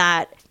watching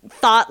that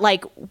thought,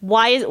 like,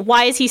 why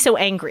is he so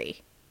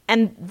angry?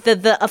 And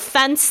the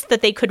offense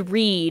that they could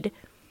read,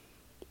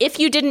 if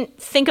you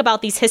didn't think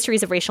about these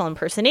histories of racial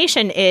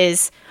impersonation,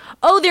 is,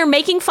 oh, they're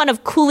making fun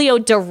of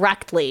Coolio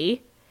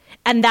directly,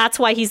 and that's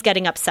why he's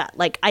getting upset.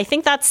 Like, I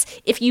think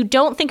that's, if you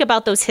don't think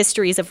about those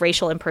histories of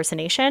racial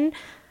impersonation,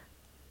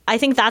 I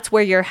think that's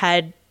where your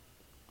head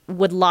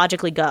would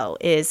logically go,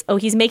 is, oh,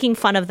 he's making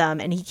fun of them,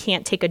 and he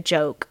can't take a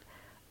joke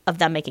of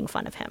them making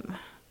fun of him.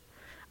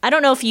 I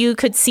don't know if you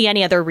could see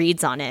any other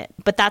reads on it,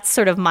 but that's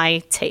sort of my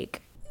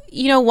take.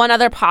 You know, one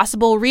other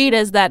possible read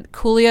is that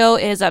Coolio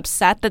is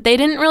upset that they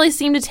didn't really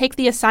seem to take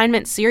the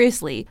assignment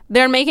seriously.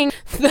 They're making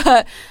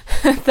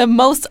the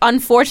most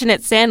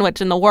unfortunate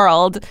sandwich in the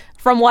world,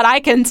 from what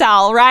I can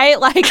tell, right?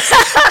 Like,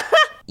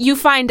 you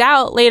find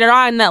out later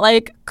on that,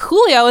 like,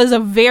 Coolio is a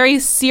very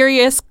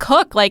serious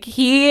cook. Like,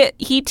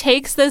 he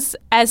takes this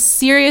as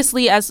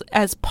seriously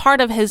as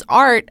part of his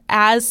art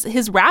as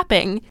his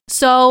rapping.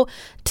 So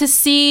to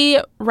see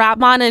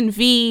Rapmon and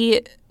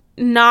V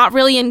not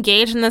really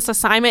engaged in this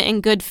assignment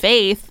in good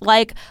faith,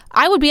 like,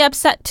 I would be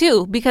upset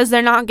too, because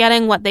they're not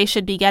getting what they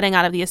should be getting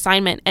out of the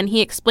assignment. And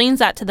he explains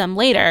that to them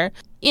later,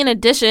 in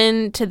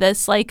addition to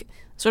this, like,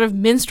 sort of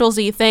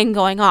minstrelsy thing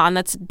going on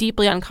that's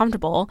deeply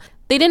uncomfortable.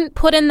 They didn't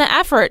put in the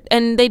effort,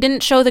 and they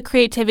didn't show the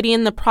creativity,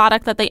 and the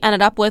product that they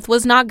ended up with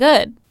was not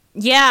good.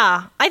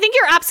 Yeah, I think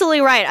you're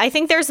absolutely right. I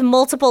think there's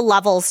multiple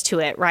levels to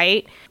it,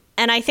 right?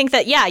 And I think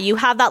that, yeah, you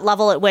have that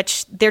level at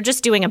which they're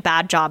just doing a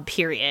bad job,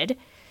 period.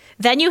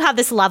 Then you have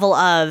this level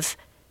of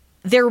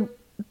they're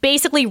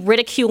basically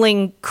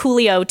ridiculing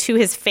Coolio to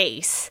his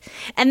face.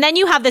 And then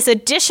you have this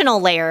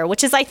additional layer,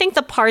 which is, I think,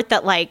 the part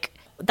that, like,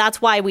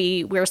 that's why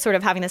we're sort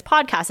of having this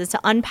podcast, is to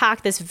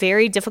unpack this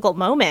very difficult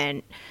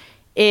moment.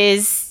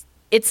 Is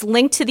it's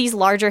linked to these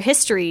larger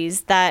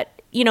histories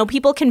that, you know,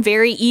 people can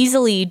very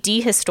easily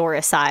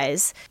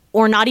dehistoricize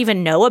or not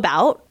even know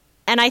about.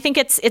 And I think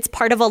it's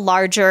part of a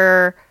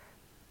larger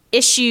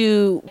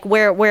issue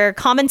where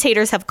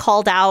commentators have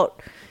called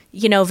out,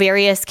 you know,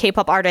 various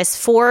K-pop artists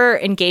for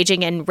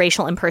engaging in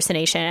racial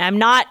impersonation. And I'm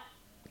not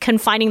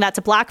confining that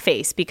to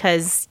blackface,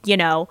 because, you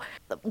know,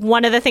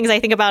 one of the things I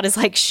think about is,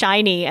 like,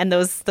 SHINee and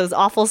those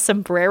awful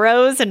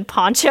sombreros and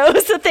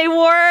ponchos that they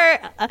wore.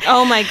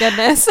 Oh my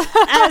goodness.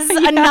 As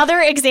another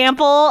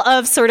example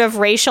of sort of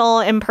racial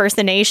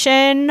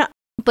impersonation.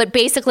 But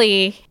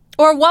basically...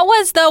 Or what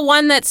was the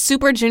one that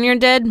Super Junior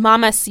did?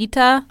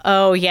 Mamacita?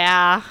 Oh,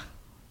 yeah.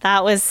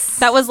 That was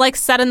like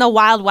set in the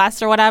Wild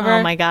West or whatever.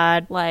 Oh my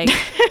God. Like,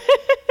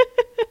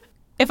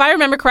 if I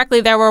remember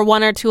correctly, there were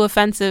one or two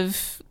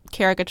offensive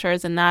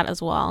caricatures in that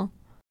as well.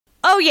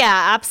 Oh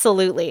yeah,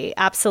 absolutely.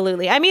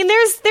 Absolutely. I mean,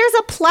 there's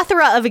a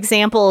plethora of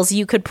examples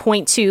you could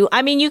point to.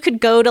 I mean, you could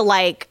go to,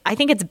 like, I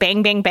think it's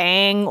Bang Bang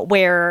Bang,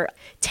 where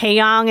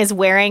Taeyong is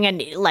wearing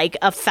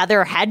a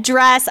feather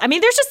headdress. I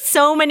mean, there's just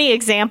so many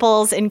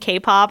examples in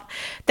K-pop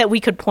that we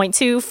could point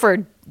to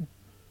for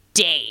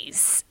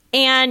days.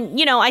 And,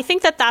 you know, I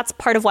think that that's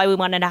part of why we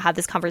wanted to have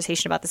this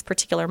conversation about this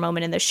particular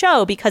moment in the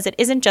show, because it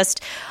isn't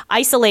just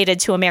isolated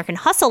to American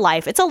Hustle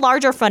life. It's a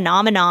larger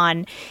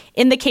phenomenon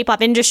in the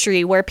K-pop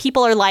industry where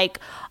people are like,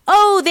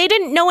 oh, they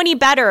didn't know any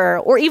better,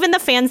 or even the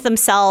fans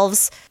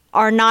themselves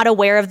are not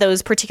aware of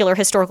those particular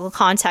historical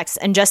contexts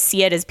and just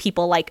see it as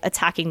people, like,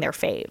 attacking their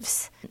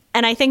faves.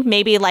 And I think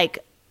maybe, like,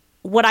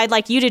 what I'd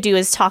like you to do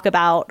is talk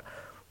about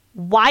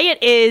why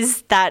it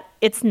is that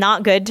it's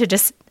not good to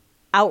just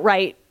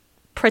outright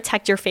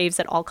protect your faves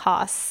at all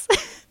costs.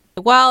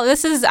 Well,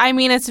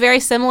 it's very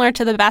similar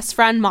to the best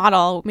friend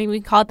model. Maybe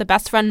we call it the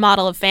best friend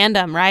model of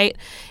fandom, right?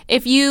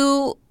 If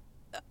you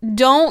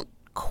don't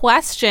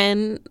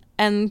question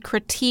and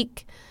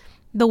critique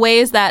the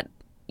ways that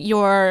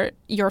your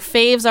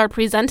faves are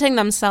presenting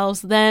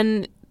themselves,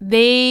 then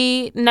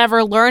they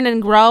never learn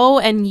and grow,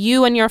 and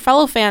you and your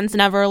fellow fans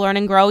never learn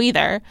and grow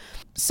either.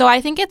 So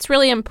I think it's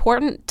really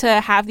important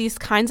to have these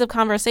kinds of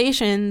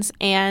conversations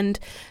and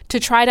to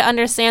try to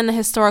understand the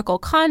historical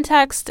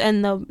context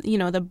and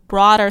the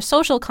broader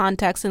social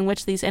context in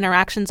which these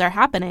interactions are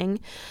happening.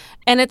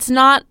 And it's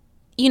not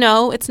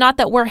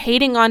that we're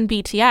hating on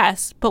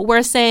BTS, but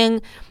we're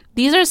saying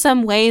these are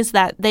some ways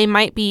that they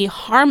might be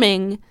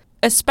harming,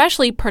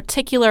 especially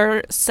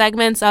particular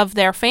segments of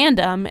their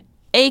fandom,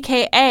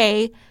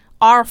 aka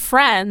our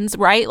friends,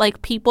 right?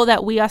 Like, people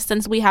that we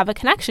ostensibly have a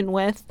connection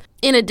with,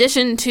 in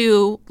addition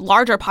to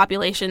larger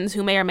populations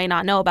who may or may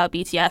not know about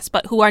BTS,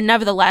 but who are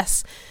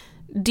nevertheless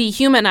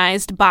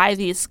dehumanized by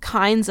these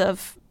kinds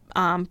of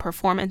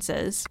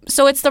performances.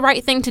 So it's the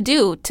right thing to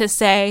do to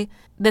say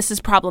this is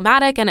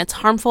problematic and it's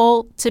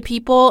harmful to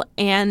people,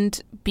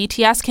 and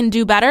BTS can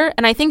do better.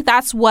 And I think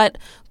that's what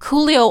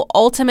Coolio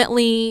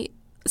ultimately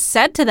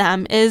said to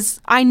them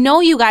is, I know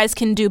you guys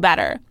can do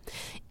better.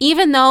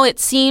 Even though it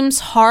seems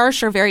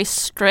harsh or very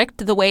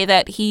strict, the way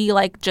that he,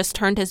 like, just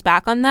turned his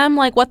back on them,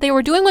 like, what they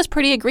were doing was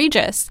pretty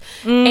egregious.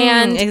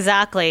 And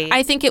exactly.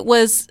 I think it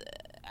was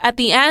at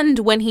the end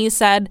when he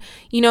said,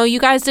 you know, you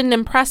guys didn't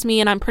impress me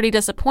and I'm pretty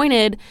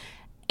disappointed.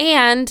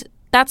 And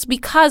that's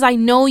because I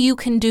know you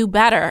can do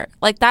better.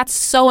 Like, that's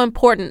so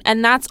important.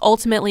 And that's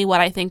ultimately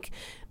what I think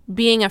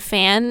being a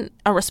fan,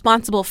 a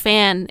responsible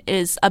fan,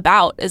 is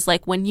about, is,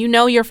 like, when you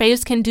know your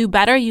faves can do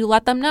better, you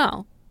let them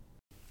know.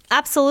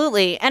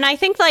 Absolutely. And I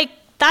think, like,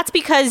 that's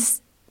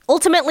because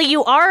ultimately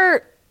you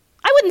are,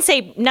 I wouldn't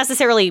say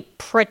necessarily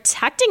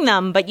protecting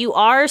them, but you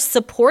are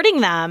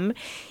supporting them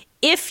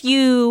if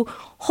you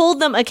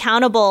hold them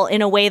accountable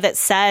in a way that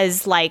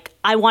says, like,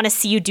 I want to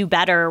see you do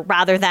better,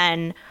 rather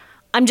than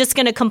I'm just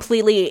going to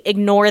completely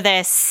ignore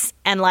this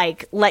and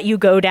like let you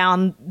go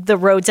down the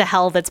road to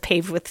hell that's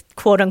paved with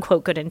quote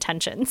unquote good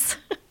intentions.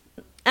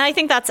 And I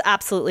think that's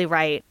absolutely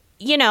right.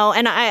 You know,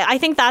 and I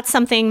think that's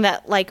something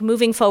that like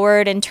moving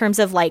forward in terms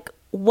of like,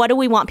 what do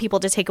we want people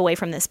to take away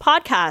from this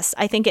podcast?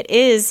 I think it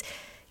is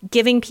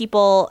giving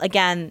people,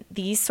 again,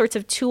 these sorts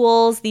of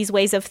tools, these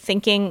ways of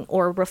thinking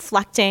or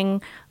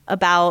reflecting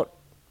about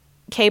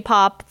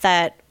K-pop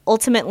that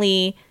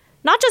ultimately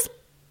not just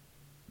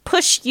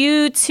push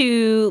you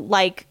to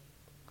like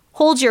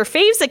hold your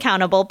faves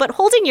accountable, but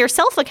holding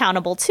yourself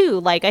accountable too.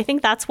 Like, I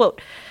think that's what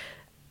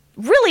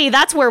really,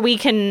 that's where we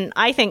can,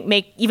 I think,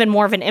 make even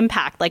more of an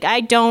impact. Like,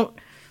 I don't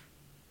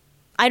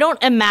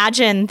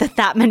imagine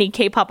that many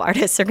K-pop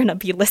artists are going to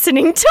be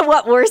listening to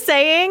what we're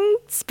saying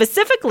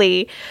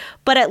specifically,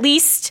 but at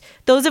least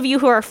those of you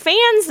who are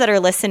fans that are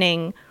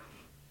listening,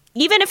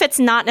 even if it's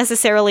not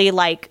necessarily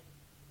like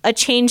a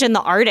change in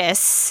the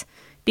artists,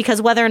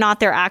 because whether or not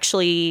they're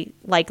actually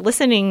like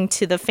listening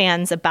to the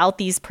fans about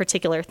these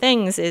particular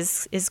things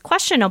is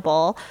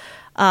questionable.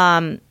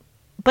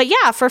 But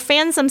yeah, for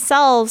fans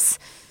themselves,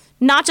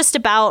 not just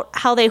about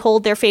how they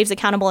hold their faves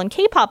accountable in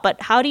K-pop, but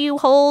how do you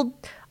hold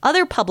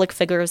other public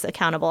figures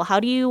accountable? How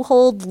do you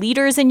hold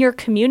leaders in your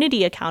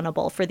community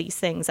accountable for these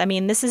things? I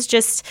mean, this is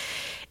just,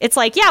 it's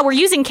like, yeah, we're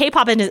using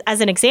K-pop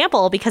as an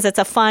example because it's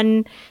a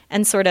fun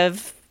and sort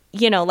of,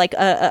 you know, like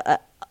a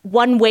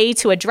one way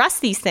to address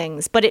these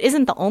things, but it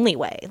isn't the only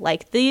way.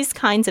 Like, these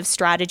kinds of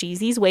strategies,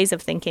 these ways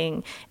of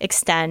thinking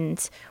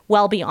extend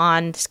well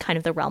beyond kind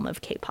of the realm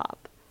of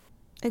K-pop.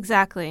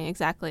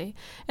 Exactly.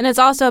 And it's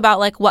also about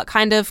like what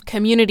kind of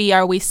community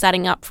are we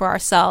setting up for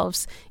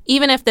ourselves?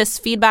 Even if this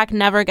feedback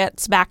never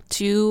gets back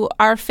to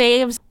our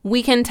faves,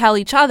 we can tell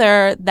each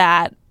other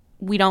that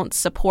we don't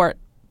support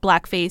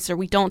blackface or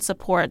we don't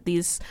support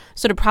these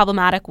sort of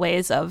problematic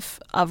ways of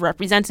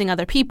representing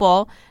other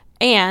people,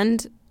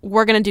 and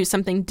we're going to do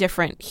something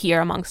different here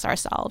amongst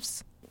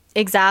ourselves.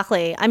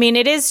 Exactly. I mean,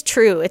 it is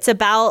true. It's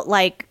about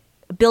like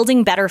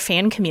building better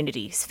fan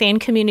communities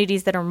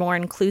that are more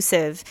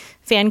inclusive,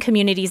 fan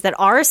communities that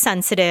are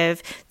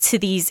sensitive to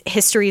these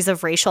histories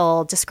of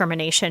racial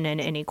discrimination and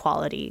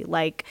inequality.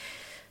 Like,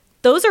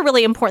 those are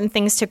really important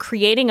things to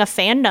creating a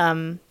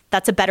fandom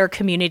that's a better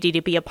community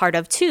to be a part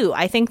of too.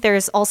 I think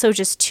there's also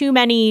just too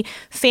many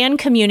fan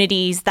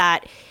communities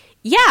that,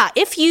 yeah,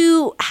 if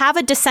you have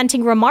a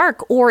dissenting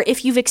remark or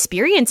if you've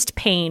experienced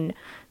pain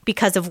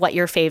because of what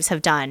your faves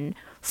have done,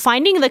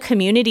 finding the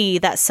community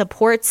that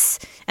supports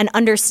and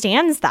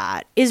understands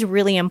that is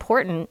really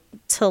important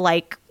to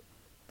like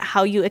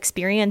how you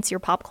experience your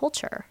pop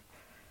culture.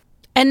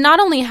 And not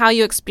only how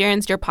you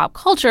experience your pop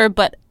culture,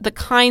 but the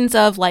kinds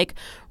of like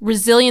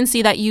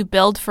resiliency that you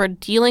build for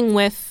dealing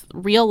with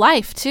real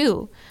life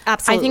too.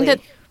 Absolutely. I think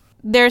that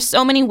there's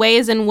so many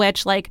ways in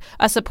which like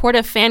a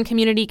supportive fan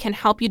community can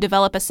help you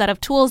develop a set of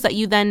tools that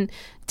you then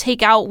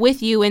take out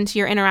with you into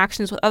your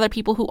interactions with other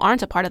people who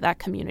aren't a part of that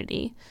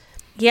community.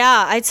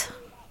 Yeah,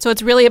 so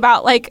it's really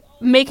about like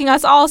making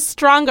us all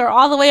stronger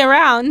all the way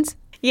around.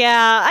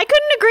 Yeah, I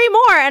couldn't agree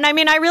more. And I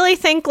mean, I really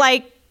think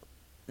like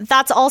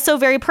that's also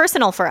very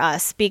personal for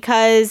us,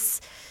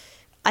 because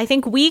I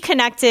think we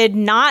connected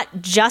not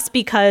just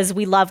because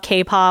we love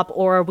K-pop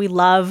or we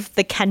love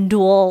the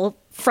Kendall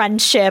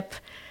friendship.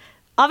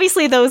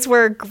 Obviously, those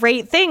were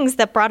great things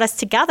that brought us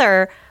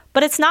together,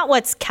 but it's not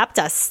what's kept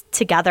us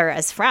together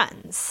as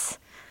friends.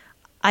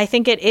 I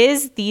think it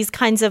is these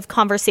kinds of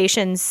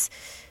conversations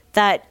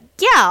that,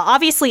 yeah,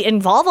 obviously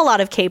involve a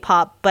lot of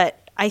K-pop,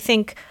 but I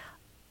think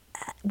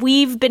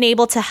we've been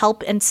able to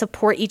help and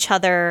support each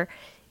other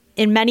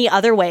in many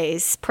other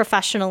ways,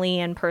 professionally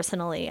and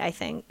personally, I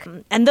think.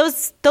 And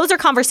those are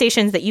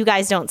conversations that you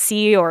guys don't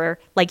see or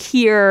like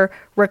hear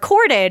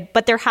recorded,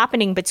 but they're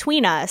happening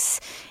between us.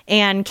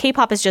 And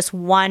K-pop is just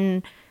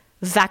one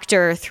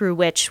vector through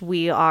which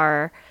we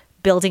are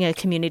building a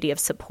community of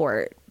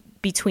support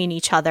between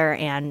each other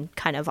and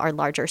kind of our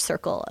larger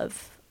circle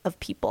of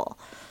people.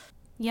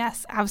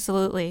 Yes,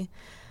 absolutely.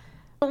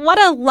 What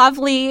a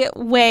lovely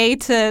way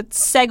to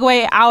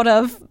segue out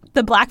of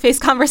the blackface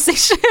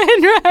conversation,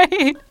 right?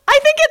 I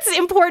think it's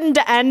important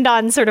to end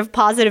on sort of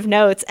positive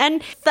notes.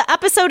 And the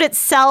episode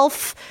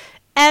itself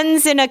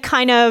ends in a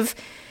kind of,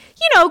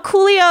 you know,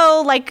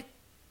 Coolio, like,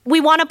 we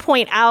want to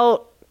point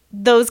out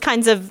those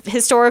kinds of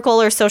historical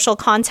or social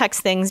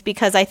context things,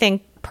 because I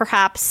think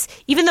perhaps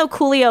even though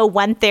Coolio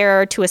went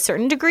there to a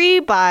certain degree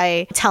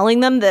by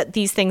telling them that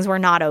these things were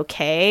not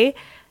okay,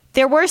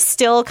 there were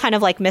still kind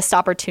of like missed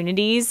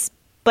opportunities.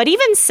 But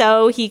even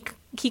so, he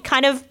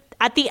kind of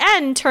at the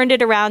end turned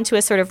it around to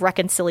a sort of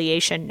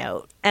reconciliation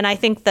note. And I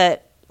think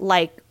that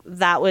like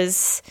that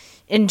was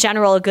in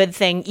general a good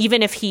thing,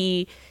 even if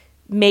he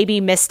maybe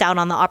missed out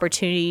on the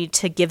opportunity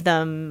to give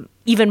them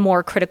even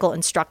more critical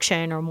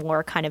instruction or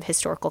more kind of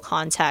historical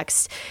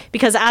context.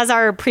 Because as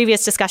our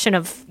previous discussion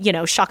of, you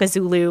know, Shaka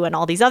Zulu and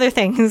all these other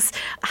things,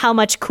 how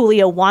much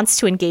Coolio wants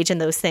to engage in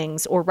those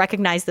things or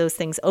recognize those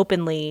things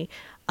openly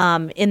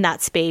in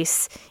that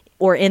space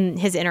or in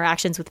his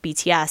interactions with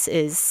BTS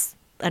is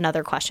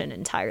another question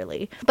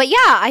entirely. But yeah,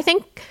 I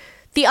think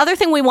The other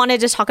thing we wanted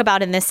to talk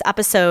about in this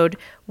episode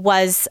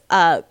was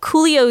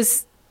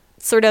Coolio's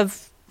sort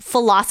of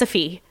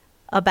philosophy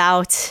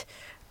about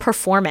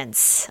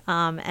performance.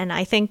 And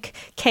I think,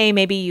 Kay,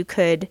 maybe you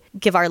could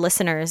give our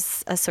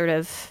listeners a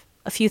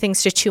few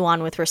things to chew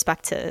on with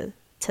respect to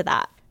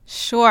that.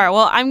 Sure.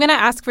 Well, I'm going to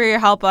ask for your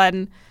help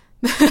on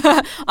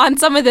on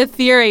some of the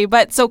theory.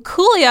 But so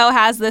Coolio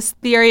has this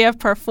theory of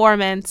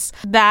performance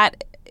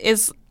that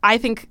is, I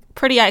think,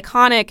 pretty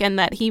iconic, and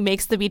that he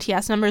makes the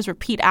BTS members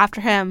repeat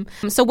after him.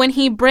 So when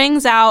he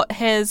brings out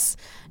his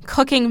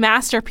cooking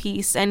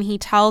masterpiece and he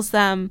tells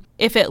them,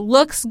 if it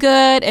looks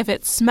good, if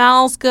it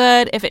smells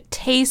good, if it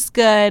tastes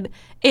good,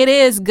 it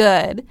is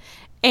good.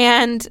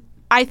 And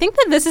I think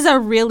that this is a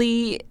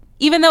really,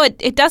 even though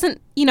it doesn't,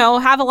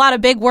 have a lot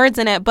of big words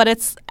in it, but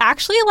it's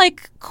actually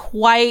like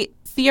quite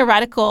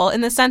theoretical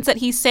in the sense that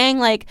he's saying,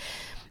 like,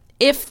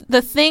 if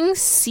the thing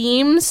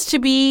seems to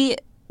be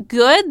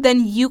good,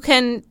 then you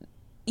can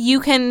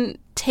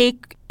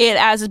take it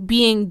as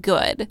being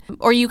good,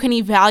 or you can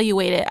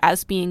evaluate it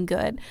as being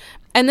good.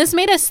 And this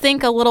made us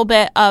think a little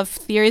bit of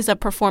theories of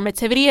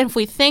performativity. And if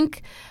we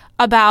think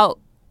about,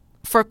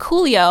 for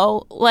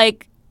Coolio,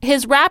 like,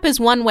 his rap is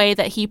one way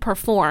that he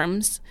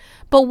performs,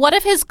 but what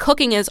if his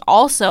cooking is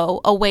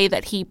also a way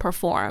that he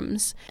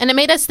performs? And it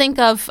made us think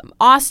of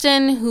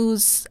Austin,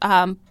 whose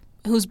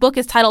book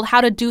is titled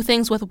How to Do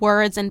Things with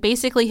Words. And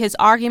basically his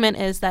argument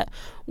is that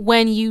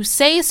when you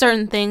say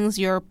certain things,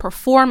 you're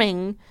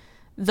performing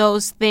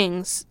those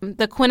things.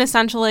 The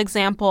quintessential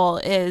example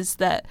is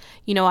that,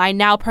 I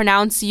now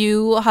pronounce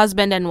you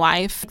husband and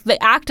wife.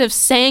 The act of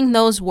saying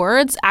those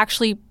words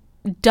actually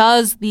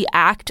does the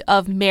act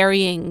of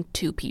marrying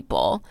two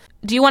people.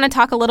 Do you want to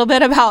talk a little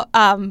bit about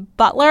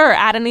Butler, or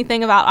add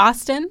anything about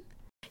Austin?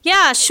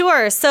 Yeah,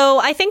 sure. So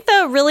I think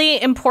the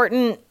really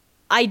important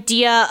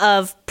idea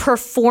of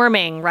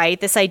performing,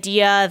 right? This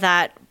idea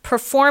that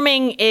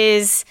performing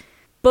is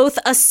both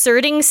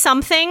asserting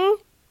something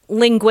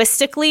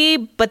linguistically,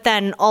 but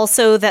then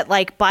also that,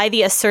 like, by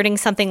the asserting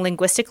something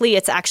linguistically,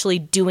 it's actually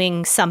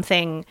doing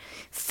something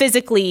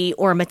physically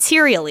or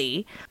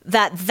materially,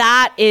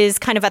 that is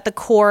kind of at the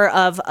core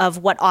of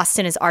what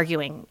Austin is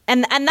arguing.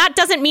 And that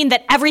doesn't mean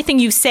that everything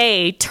you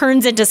say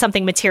turns into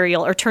something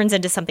material or turns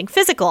into something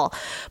physical.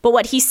 But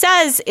what he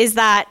says is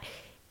that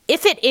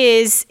if it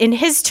is, in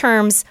his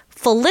terms,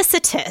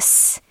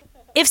 felicitous,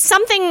 if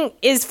something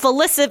is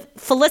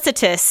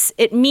felicitous,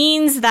 it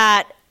means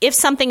that if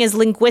something is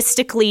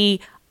linguistically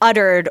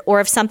uttered,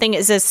 or if something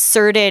is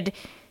asserted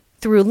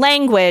through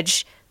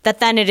language, that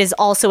then it is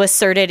also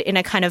asserted in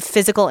a kind of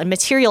physical and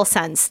material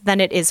sense, then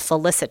it is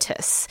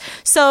felicitous.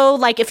 So,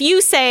 like, if you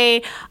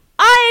say,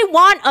 I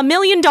want $1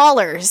 million,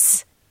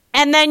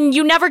 and then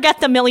you never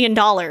get the $1 million,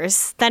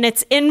 then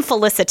it's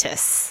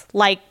infelicitous.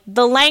 Like,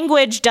 the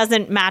language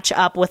doesn't match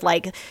up with,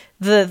 like,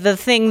 the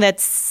thing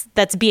that's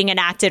being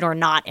enacted or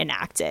not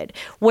enacted.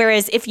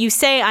 Whereas if you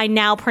say, I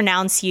now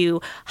pronounce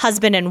you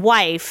husband and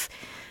wife,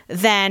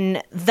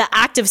 then the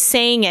act of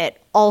saying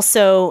it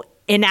also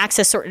enacts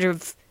a sort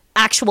of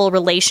actual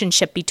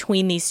relationship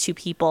between these two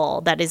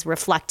people that is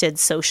reflected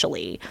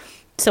socially.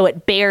 So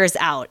it bears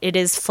out. It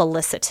is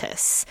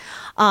felicitous.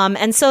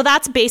 And so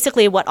that's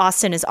basically what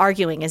Austin is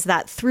arguing, is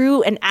that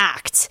through an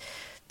act,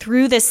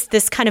 through this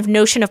kind of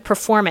notion of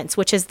performance,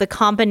 which is the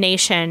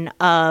combination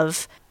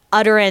of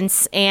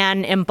utterance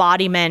and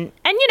embodiment.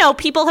 And,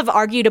 people have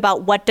argued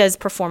about what does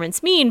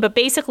performance mean, but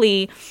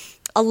basically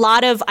a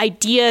lot of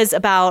ideas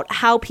about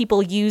how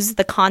people use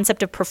the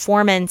concept of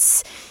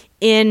performance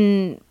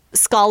in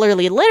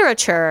scholarly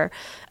literature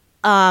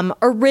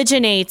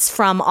originates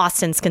from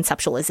Austin's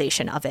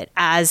conceptualization of it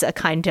as a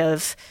kind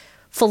of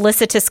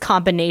felicitous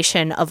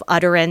combination of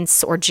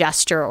utterance or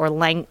gesture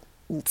or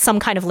some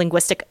kind of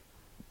linguistic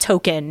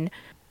token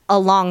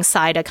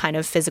alongside a kind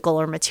of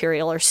physical or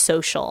material or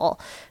social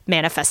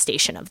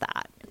manifestation of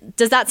that.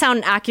 Does that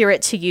sound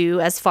accurate to you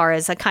as far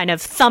as a kind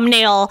of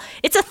thumbnail?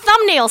 It's a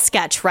thumbnail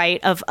sketch,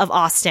 right, of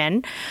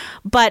Austin.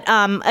 But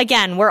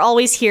again, we're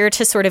always here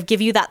to sort of give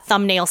you that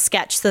thumbnail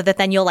sketch so that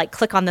then you'll, like,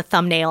 click on the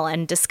thumbnail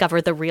and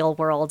discover the real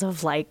world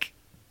of, like,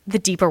 the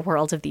deeper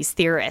world of these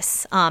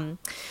theorists.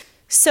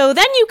 So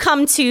then you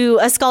come to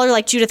a scholar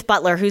like Judith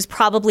Butler, who's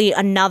probably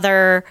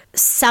another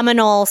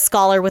seminal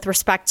scholar with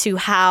respect to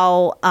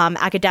how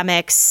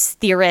academics,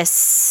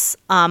 theorists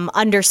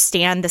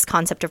understand this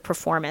concept of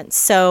performance.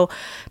 So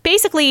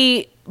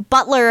basically,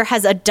 Butler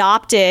has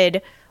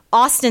adopted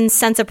Austin's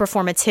sense of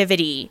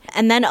performativity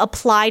and then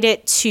applied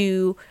it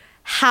to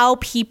how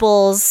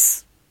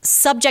people's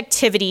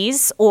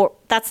subjectivities, or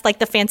that's like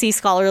the fancy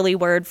scholarly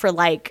word for,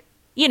 like,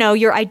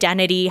 your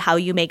identity, how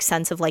you make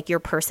sense of, like, your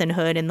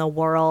personhood in the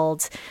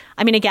world.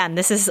 I mean, again,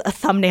 this is a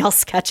thumbnail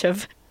sketch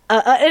of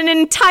an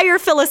entire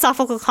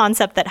philosophical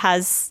concept that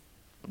has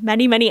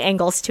many, many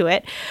angles to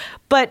it.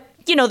 But,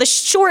 the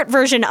short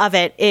version of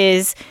it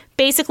is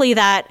basically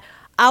that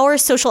our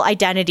social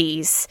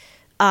identities,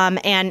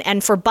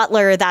 and for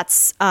Butler,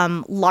 that's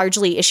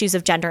largely issues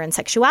of gender and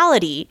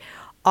sexuality,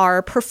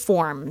 are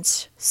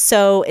performed.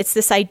 So it's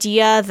this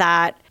idea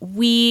that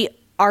we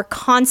are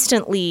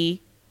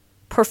constantly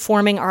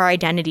performing our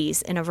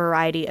identities in a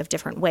variety of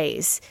different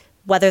ways,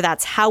 whether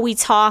that's how we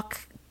talk,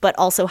 but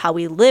also how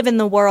we live in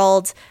the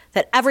world,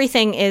 that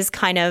everything is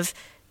kind of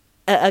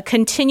a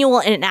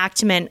continual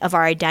enactment of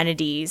our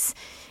identities.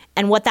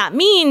 And what that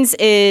means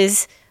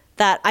is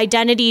that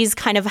identities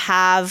kind of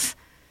have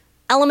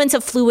elements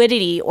of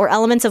fluidity or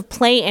elements of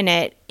play in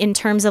it in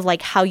terms of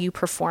like how you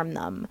perform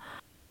them.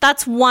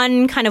 That's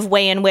one kind of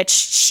way in which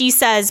she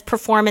says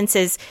performance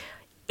is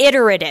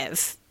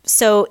iterative.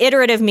 So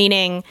iterative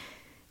meaning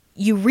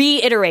you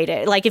reiterate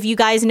it. Like if you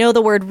guys know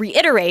the word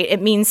reiterate,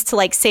 it means to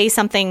like say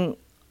something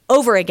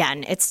over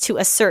again. It's to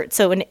assert.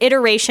 So an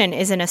iteration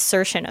is an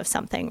assertion of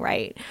something,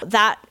 right?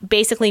 That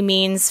basically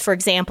means, for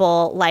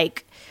example,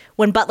 like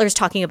when Butler's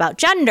talking about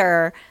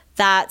gender,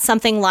 that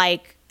something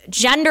like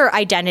gender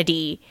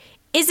identity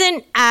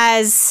isn't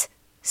as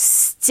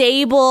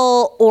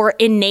stable or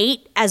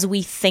innate as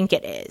we think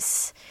it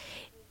is,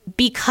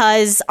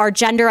 because our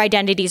gender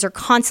identities are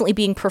constantly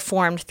being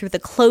performed through the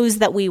clothes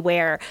that we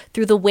wear,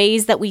 through the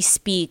ways that we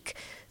speak,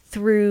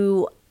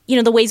 through,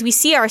 the ways we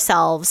see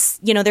ourselves.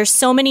 There's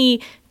so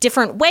many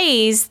different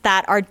ways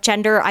that our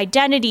gender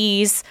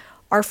identities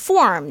are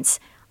formed.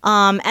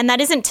 And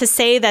that isn't to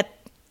say that,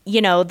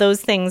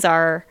 those things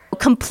are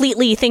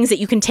completely things that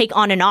you can take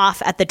on and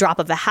off at the drop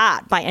of a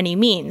hat by any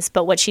means.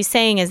 But what she's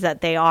saying is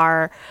that they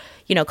are,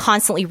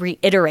 constantly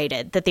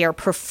reiterated, that they are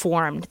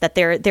performed, that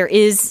there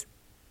is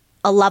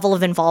a level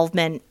of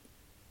involvement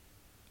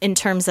in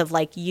terms of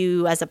like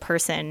you as a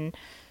person,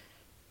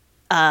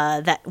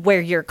 that where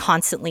you're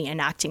constantly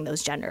enacting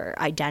those gender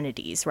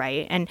identities,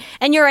 right? And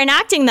you're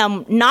enacting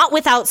them not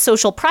without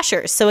social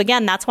pressures. So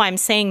again, that's why I'm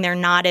saying they're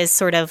not as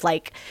sort of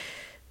like,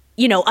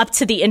 up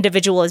to the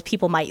individual as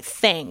people might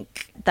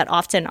think, that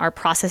often our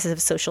processes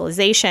of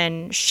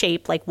socialization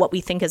shape like what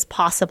we think is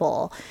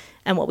possible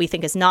and what we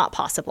think is not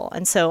possible.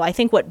 And so I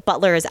think what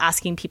Butler is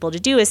asking people to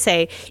do is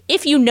say,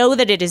 if you know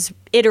that it is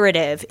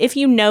iterative, if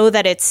you know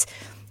that it's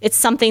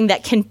something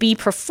that can be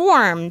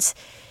performed,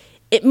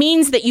 it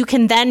means that you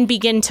can then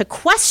begin to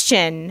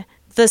question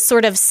the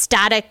sort of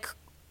static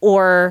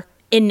or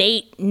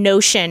innate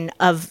notion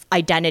of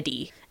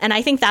identity. And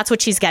I think that's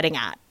what she's getting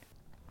at.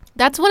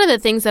 That's one of the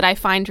things that I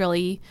find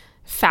really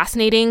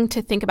fascinating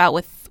to think about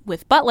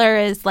with Butler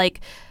is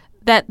like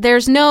that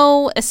there's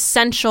no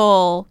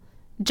essential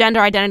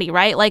gender identity,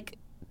 right? Like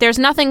there's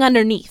nothing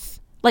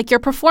underneath. Like your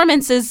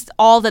performance is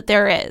all that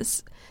there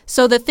is.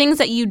 So the things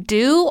that you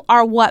do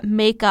are what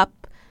make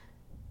up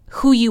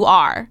who you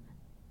are.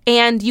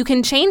 And you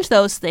can change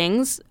those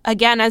things,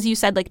 again, as you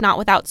said, like not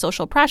without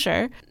social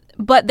pressure.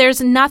 But there's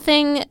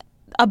nothing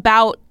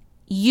about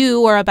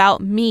you or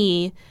about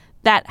me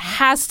that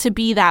has to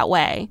be that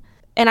way.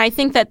 And I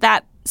think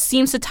that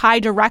seems to tie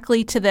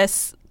directly to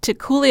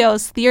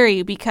Coolio's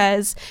theory,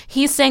 because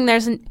he's saying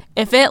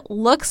if it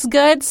looks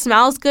good,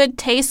 smells good,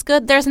 tastes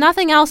good, there's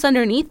nothing else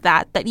underneath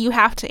that you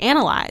have to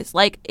analyze.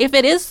 Like if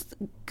it is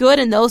good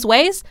in those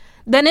ways,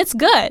 then it's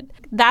good.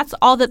 That's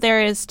all that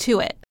there is to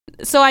it.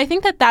 So I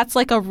think that's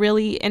like a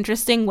really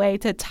interesting way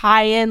to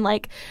tie in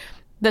like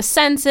the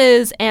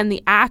senses and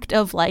the act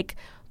of like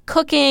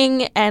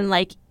cooking and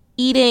like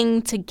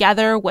eating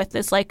together with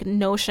this like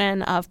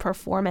notion of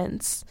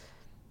performance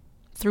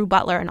through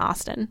Butler and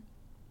Austin.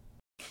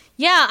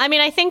 Yeah, I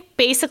mean, I think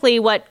basically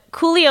what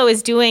Coolio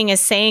is doing is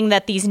saying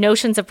that these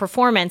notions of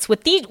performance,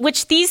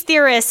 which these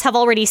theorists have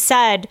already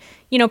said,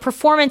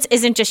 performance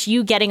isn't just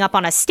you getting up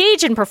on a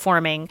stage and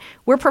performing.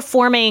 We're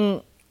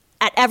performing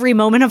at every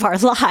moment of our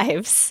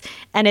lives,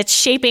 and it's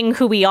shaping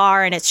who we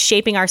are, and it's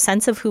shaping our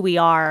sense of who we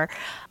are.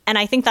 And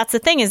I think that's the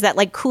thing, is that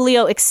like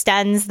Coolio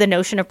extends the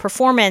notion of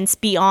performance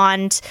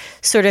beyond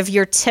sort of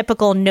your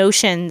typical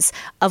notions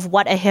of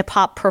what a hip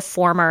hop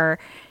performer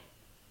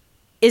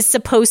is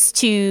supposed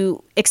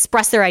to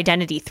express their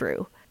identity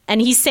through.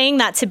 And he's saying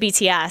that to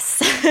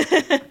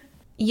BTS.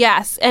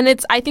 Yes.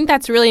 And I think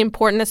that's really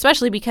important,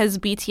 especially because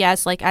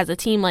BTS, like as a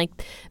team, like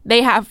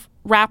they have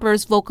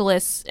rappers,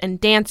 vocalists,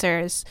 and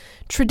dancers.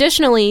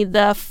 Traditionally,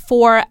 the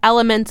 4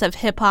 elements of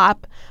hip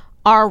hop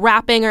are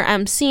rapping or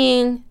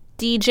MCing,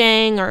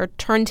 DJing or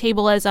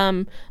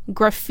turntablism,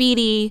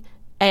 graffiti,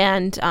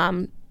 and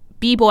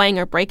b-boying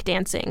or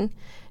breakdancing.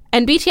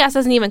 And BTS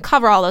doesn't even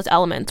cover all those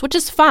elements, which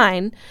is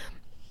fine.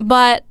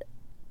 But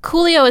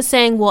Coolio is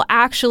saying, well,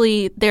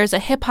 actually, there's a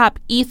hip-hop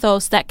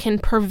ethos that can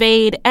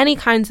pervade any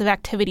kinds of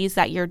activities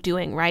that you're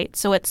doing, right?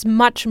 So it's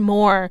much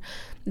more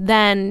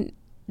than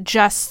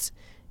just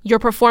your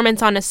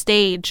performance on a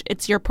stage.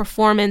 It's your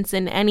performance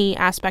in any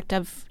aspect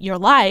of your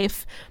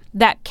life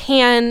that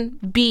can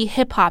be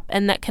hip-hop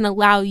and that can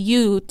allow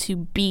you to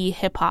be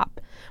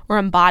hip-hop or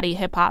embody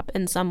hip-hop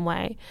in some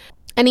way.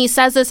 And he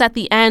says this at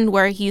the end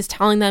where he's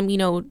telling them,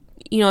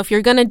 if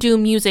you're going to do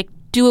music,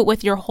 do it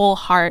with your whole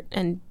heart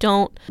and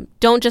don't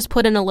just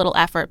put in a little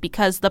effort,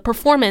 because the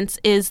performance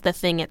is the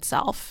thing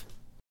itself.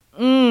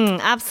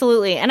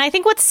 Absolutely. And I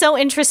think what's so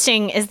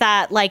interesting is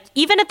that like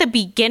even at the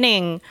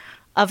beginning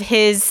of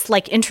his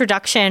like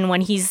introduction,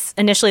 when he's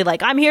initially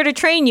like, I'm here to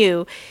train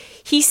you,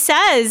 he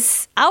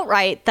says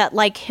outright that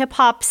like hip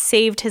hop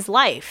saved his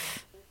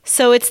life.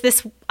 So it's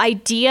this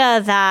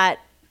idea that,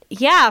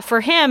 yeah,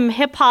 for him,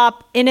 hip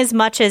hop, in as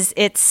much as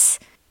it's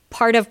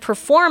part of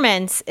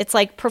performance, it's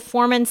like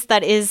performance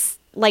that is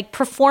like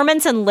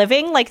performance and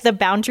living, like the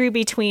boundary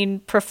between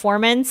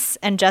performance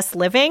and just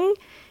living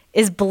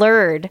is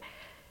blurred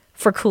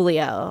for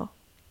Coolio.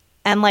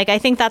 And like, I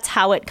think that's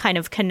how it kind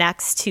of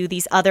connects to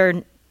these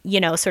other,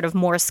 sort of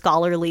more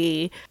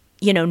scholarly,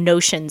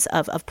 notions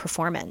of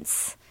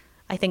performance.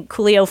 I think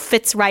Coolio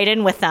fits right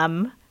in with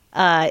them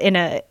in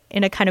a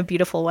kind of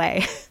beautiful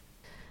way.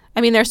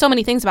 I mean, there's so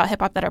many things about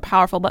hip hop that are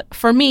powerful, but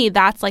for me,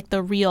 that's like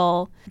the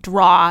real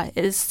draw,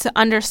 is to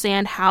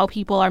understand how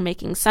people are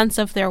making sense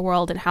of their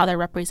world and how they're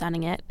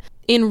representing it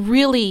in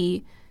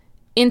really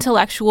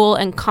intellectual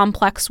and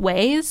complex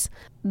ways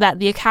that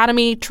the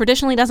Academy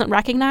traditionally doesn't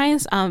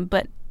recognize,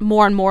 but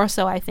more and more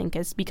so, I think,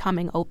 is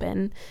becoming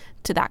open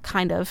to that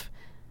kind of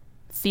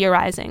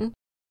theorizing.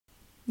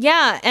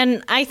 Yeah,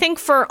 and I think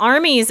for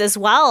armies as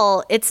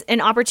well, it's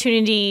an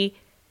opportunity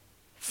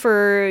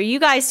for you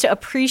guys to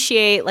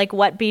appreciate like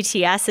what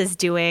BTS is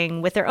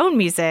doing with their own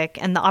music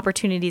and the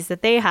opportunities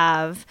that they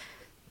have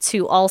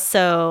to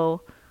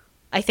also,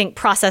 I think,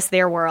 process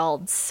their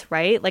worlds,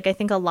 right? Like, I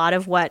think a lot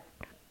of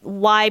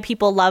why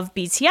people love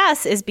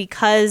BTS is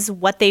because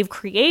what they've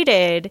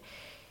created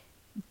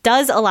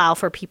does allow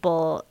for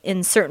people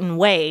in certain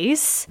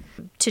ways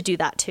to do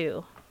that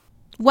too.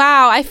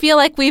 Wow, I feel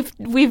like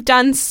we've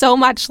done so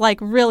much like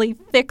really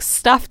thick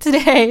stuff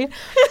today.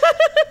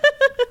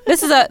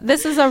 This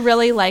is a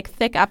really like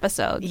thick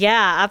episode.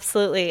 Yeah,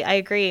 absolutely. I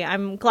agree.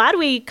 I'm glad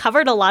we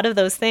covered a lot of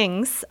those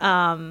things.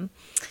 Yeah,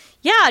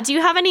 do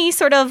you have any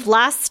sort of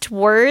last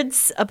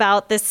words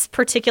about this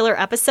particular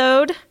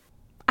episode?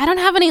 I don't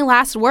have any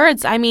last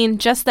words. I mean,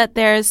 just that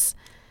there's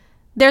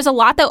a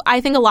lot that I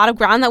think a lot of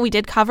ground that we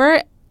did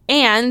cover,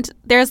 and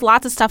there's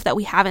lots of stuff that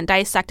we haven't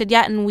dissected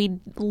yet, and we'd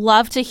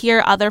love to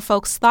hear other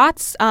folks'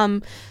 thoughts.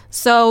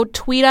 So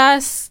tweet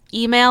us,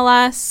 email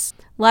us,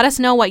 let us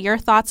know what your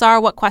thoughts are,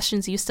 what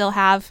questions you still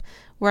have.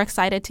 We're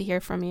excited to hear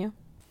from you.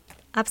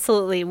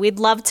 Absolutely. We'd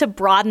love to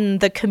broaden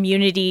the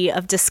community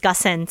of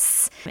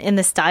discussants in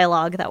this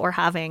dialogue that we're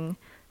having.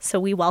 So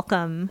we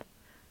welcome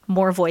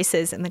more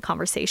voices in the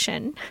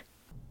conversation.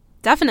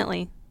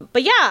 Definitely.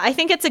 But yeah, I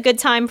think it's a good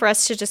time for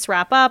us to just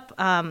wrap up.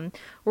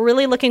 We're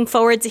really looking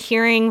forward to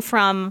hearing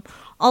from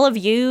all of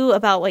you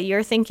about what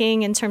you're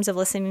thinking in terms of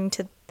listening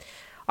to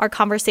our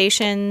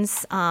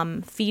conversations,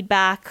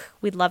 feedback.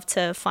 We'd love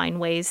to find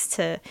ways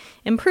to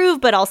improve,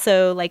 but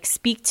also like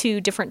speak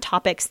to different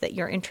topics that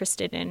you're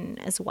interested in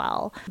as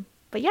well.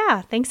 But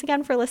yeah, thanks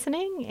again for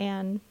listening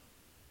and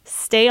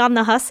stay on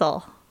the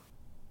hustle.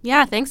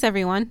 Yeah, thanks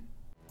everyone.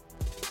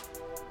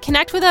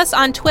 Connect with us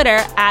on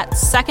Twitter at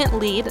Second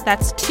Lead,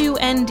 that's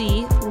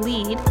 2ND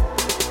Lead,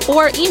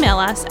 or email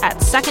us at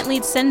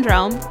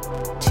secondleadsyndrome,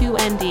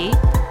 2ND,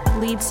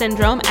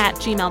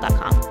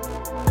 leadsyndrome@gmail.com.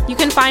 You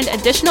can find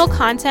additional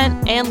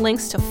content and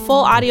links to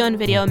full audio and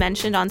video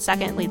mentioned on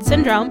Second Lead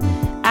Syndrome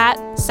at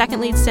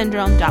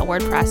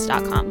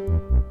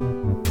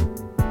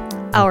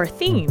secondleadsyndrome.wordpress.com. Our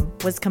theme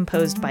was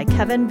composed by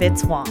Kevin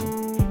Vitz Wong.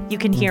 You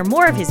can hear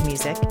more of his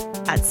music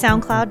at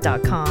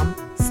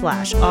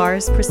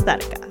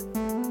soundcloud.com/arsprosthetica.